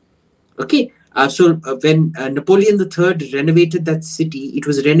 Okay. So when Napoleon III renovated that city, it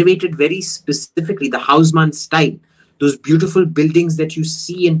was renovated very specifically, the Haussmann style, those beautiful buildings that you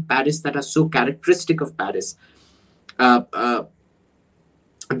see in Paris that are so characteristic of Paris. They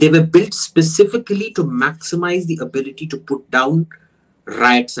were built specifically to maximize the ability to put down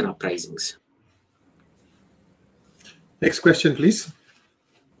riots and uprisings. Next question, please.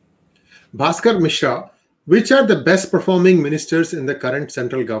 Bhaskar Mishra, which are the best performing ministers in the current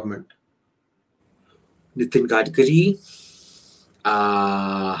central government? Nitin Gadkari,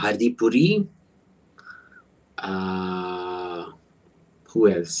 Hardeep Puri, who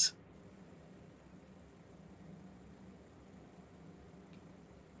else?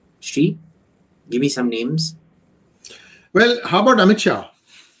 Shri, give me some names. Well, how about Amit Shah?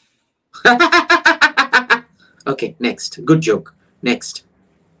 Okay, next. Good joke. Next.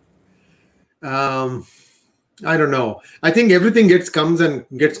 I don't know. I think everything comes and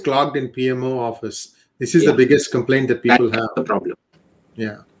gets clogged in PMO office. This is the biggest complaint that people have. That's the problem.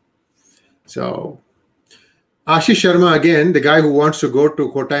 Yeah. So, Ashish Sharma again, the guy who wants to go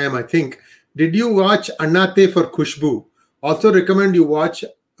to Kottayam, I think. Did you watch Annate for Khushbu? Also recommend you watch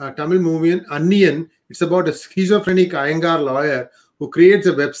a Tamil movie, Anniyan. It's about a schizophrenic Iyengar lawyer who creates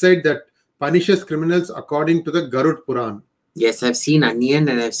a website that punishes criminals according to the Garud Puran. Yes, I've seen Anniyan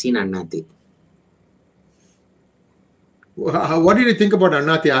and I've seen Annate. What did you think about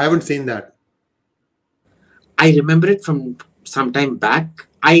Annate? I haven't seen that. I remember it from some time back.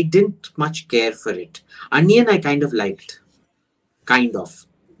 I didn't much care for it. Anniyan I kind of liked. Kind of.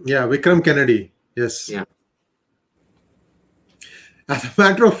 Yeah, Vikram Kennedy. Yes. Yeah. As a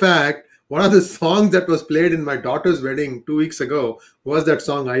matter of fact, one of the songs that was played in my daughter's wedding 2 weeks ago was that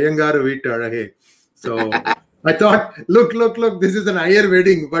song Ayangaru Veettarahe. So I thought, look, this is an Iyer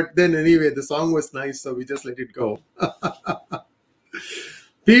wedding. But then anyway, the song was nice, so we just let it go.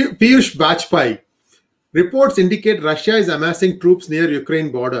 Piyush Bajpai. Reports indicate Russia is amassing troops near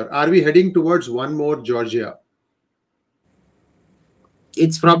Ukraine border. Are we heading towards one more Georgia?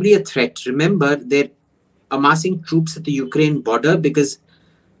 It's probably a threat. Remember, they're amassing troops at the Ukraine border because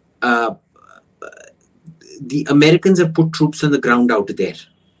the Americans have put troops on the ground out there.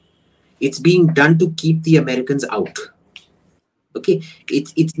 It's being done to keep the Americans out. Okay,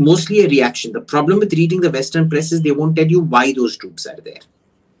 it's mostly a reaction. The problem with reading the Western press is they won't tell you why those troops are there.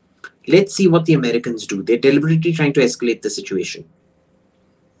 Let's see what the Americans do. They're deliberately trying to escalate the situation.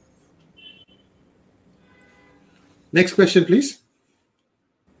 Next question, please.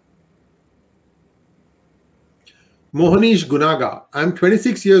 Mohanish Gunaga. I'm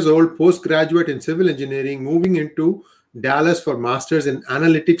 26 years old, postgraduate in civil engineering, moving into Dallas for masters in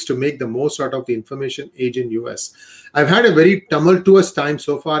analytics to make the most out of the information age in US. I've had a very tumultuous time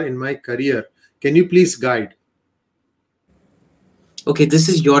so far in my career. Can you please guide? Okay, this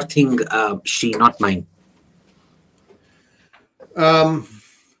is your thing, Shri, not mine.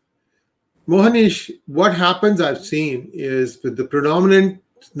 Mohanish, what happens I've seen is with the predominant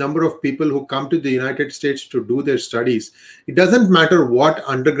number of people who come to the United States to do their studies, it doesn't matter what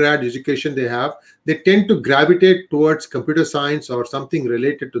undergrad education they have, they tend to gravitate towards computer science or something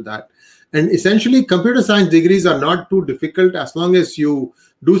related to that. And essentially, computer science degrees are not too difficult as long as you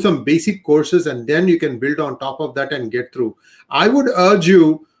do some basic courses and then you can build on top of that and get through. I would urge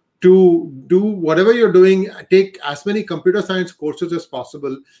you to do whatever you're doing, take as many computer science courses as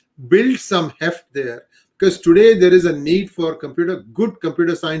possible, build some heft there. Because today there is a need for good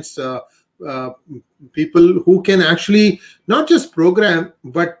computer science people who can actually not just program,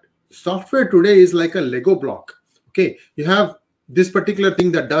 but software today is like a Lego block. Okay, you have this particular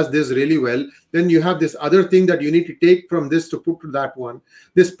thing that does this really well. Then you have this other thing that you need to take from this to put to that one.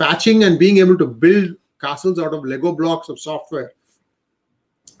 This patching and being able to build castles out of Lego blocks of software.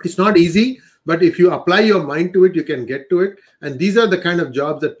 It's not easy, but if you apply your mind to it, you can get to it. And these are the kind of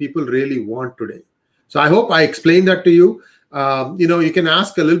jobs that people really want today. So I hope I explained that to you. You can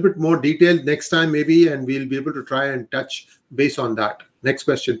ask a little bit more detail next time maybe, and we'll be able to try and touch base on that. Next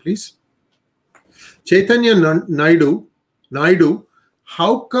question, please. Chaitanya Naidu,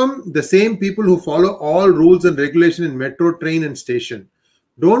 how come the same people who follow all rules and regulation in metro, train, and station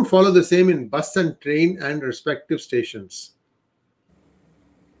don't follow the same in bus and train and respective stations?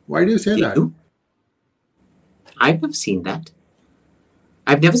 Why do you say that? I've never seen that.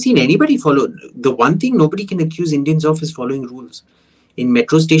 I've never seen anybody follow. The one thing nobody can accuse Indians of is following rules. In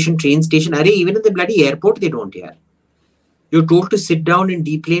metro station, train station, even in the bloody airport, they don't care. You're told to sit down in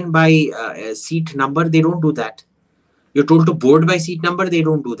D-plane by seat number, they don't do that. You're told to board by seat number, they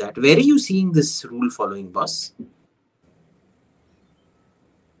don't do that. Where are you seeing this rule following, boss?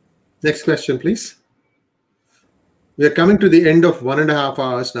 Next question, please. We are coming to the end of 1.5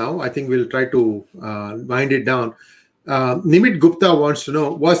 hours now. I think we'll try to wind it down. Nimit Gupta wants to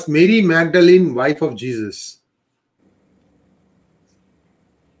know, was Mary Magdalene wife of Jesus?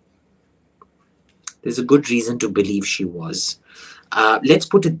 There's a good reason to believe she was. Let's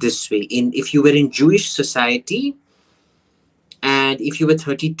put it this way. If you were in Jewish society and if you were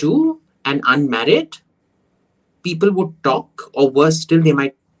 32 and unmarried, people would talk, or worse still, they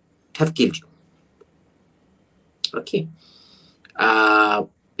might have killed you. Okay.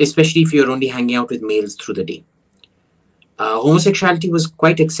 Especially if you're only hanging out with males through the day. Homosexuality was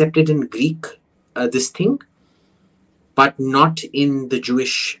quite accepted in Greek, this thing, but not in the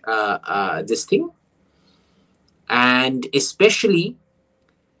Jewish this thing. And especially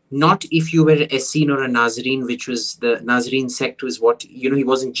not if you were a Essene or a Nazarene, which was the Nazarene sect was what, he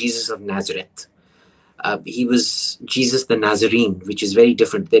wasn't Jesus of Nazareth. He was Jesus the Nazarene, which is very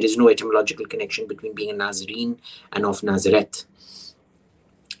different. There is no etymological connection between being a Nazarene and of Nazareth.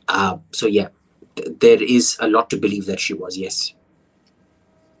 So yeah, there is a lot to believe that she was, yes.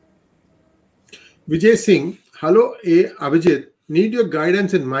 Vijay Singh, hello Abhijit. Need your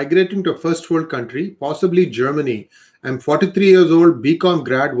guidance in migrating to a first world country, possibly Germany. I'm 43 years old, BCom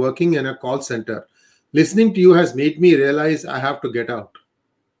grad working in a call center. Listening to you has made me realize I have to get out.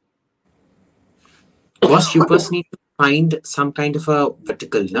 Boss, you first need to find some kind of a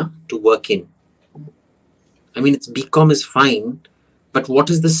vertical to work in. I mean, it's BCom is fine, but what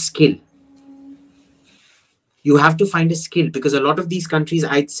is the skill? You have to find a skill, because a lot of these countries,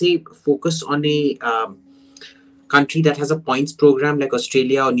 I'd say, focus on a country that has a points program like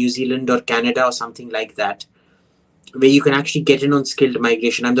Australia or New Zealand or Canada or something like that. where you can actually get in on skilled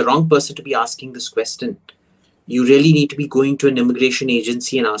migration. I'm the wrong person to be asking this question. You really need to be going to an immigration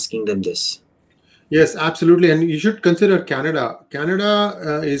agency and asking them this. Yes, absolutely. And you should consider Canada.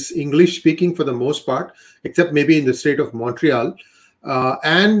 Canada is English speaking for the most part, except maybe in the state of Montreal. They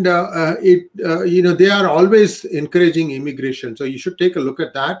are always encouraging immigration. So you should take a look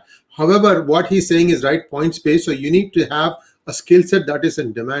at that. However, what he's saying is right, point space. So you need to have a skill set that is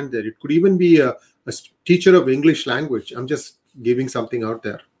in demand there. It could even be a teacher of English language. I'm just giving something out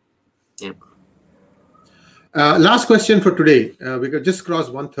there. Yeah. Last question for today. We could just cross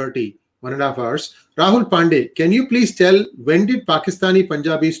 1:30. 1.5 hours. Rahul Pandey, can you please tell when did Pakistani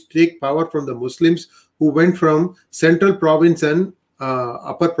Punjabis take power from the Muslims who went from Central Province and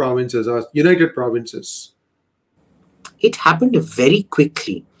Upper Provinces or United Provinces? It happened very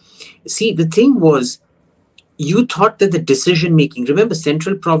quickly. See, the thing was, you thought that the decision making, remember,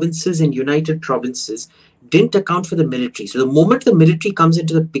 Central Provinces and United Provinces didn't account for the military. So the moment the military comes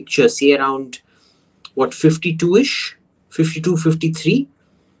into the picture, say around, 52-ish, 52, 53,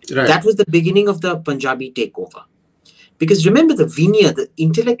 Right. That was the beginning of the Punjabi takeover. Because remember, the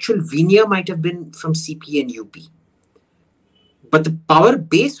intellectual veneer might have been from CP and UP. But the power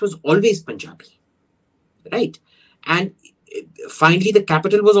base was always Punjabi. Right? And finally, the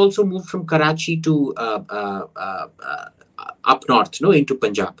capital was also moved from Karachi to up north, into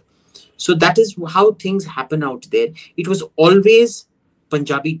Punjab. So that is how things happen out there. It was always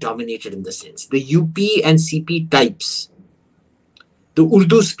Punjabi dominated in the sense. The UP and CP types, the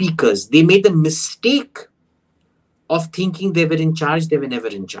Urdu speakers, they made the mistake of thinking they were in charge. They were never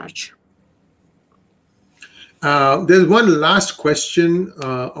in charge. There's one last question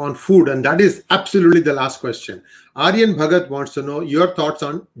on food, and that is absolutely the last question. Aryan Bhagat wants to know your thoughts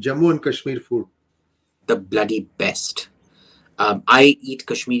on Jammu and Kashmir food. The bloody best. I eat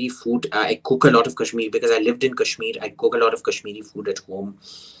Kashmiri food. I cook a lot of Kashmiri because I lived in Kashmir. I cook a lot of Kashmiri food at home.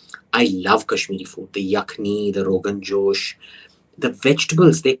 I love Kashmiri food. The yakhni, the rogan josh, the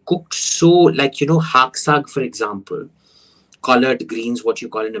vegetables, they cooked so, like, hak sag, for example, collard greens, what you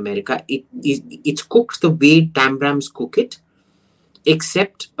call in America. It's cooked the way Tambrams cook it,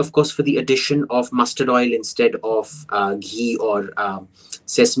 except, of course, for the addition of mustard oil instead of ghee or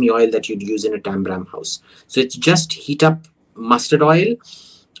sesame oil that you'd use in a Tambram house. So it's just heat up mustard oil,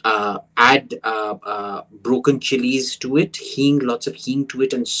 add broken chilies to it, lots of hing to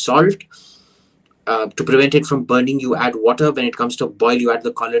it, and salt. To prevent it from burning, you add water. When it comes to boil, you add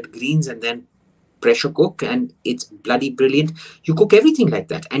the collard greens and then pressure cook, and it's bloody brilliant. You cook everything like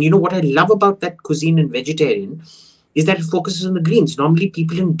that. And what I love about that cuisine and vegetarian is that it focuses on the greens. Normally,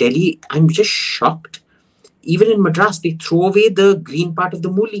 people in Delhi, I'm just shocked. Even in Madras, they throw away the green part of the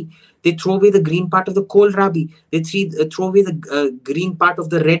mooli. They throw away the green part of the kohlrabi. They throw away the green part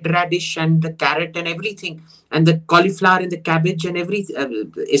of the red radish and the carrot and everything. And the cauliflower and the cabbage and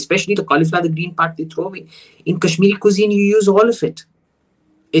everything, especially the cauliflower, the green part, they throw away. In Kashmiri cuisine, you use all of it.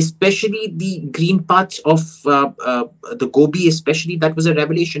 Especially the green parts of the gobi, especially, that was a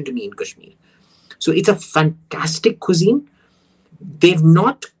revelation to me in Kashmir. So it's a fantastic cuisine. They've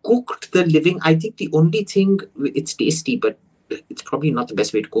not cooked the living. I think the only thing, it's tasty, but it's probably not the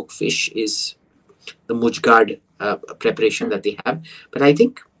best way to cook fish, is the mujgard preparation that they have. But I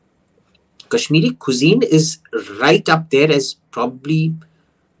think Kashmiri cuisine is right up there as probably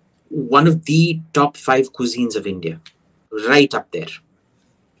one of the top 5 cuisines of India. Right up there.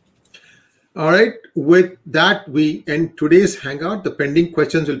 All right. With that, we end today's hangout. The pending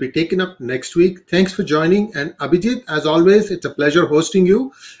questions will be taken up next week. Thanks for joining. And Abhijit, as always, it's a pleasure hosting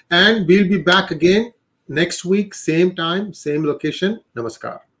you. And we'll be back again next week, same time, same location.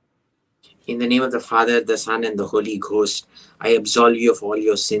 Namaskar. In the name of the Father, the Son, and the Holy Ghost, I absolve you of all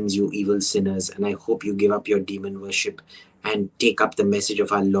your sins, you evil sinners, and I hope you give up your demon worship and take up the message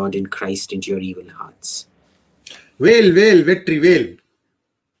of our Lord in Christ into your evil hearts. Vail, vail, vetri, vail.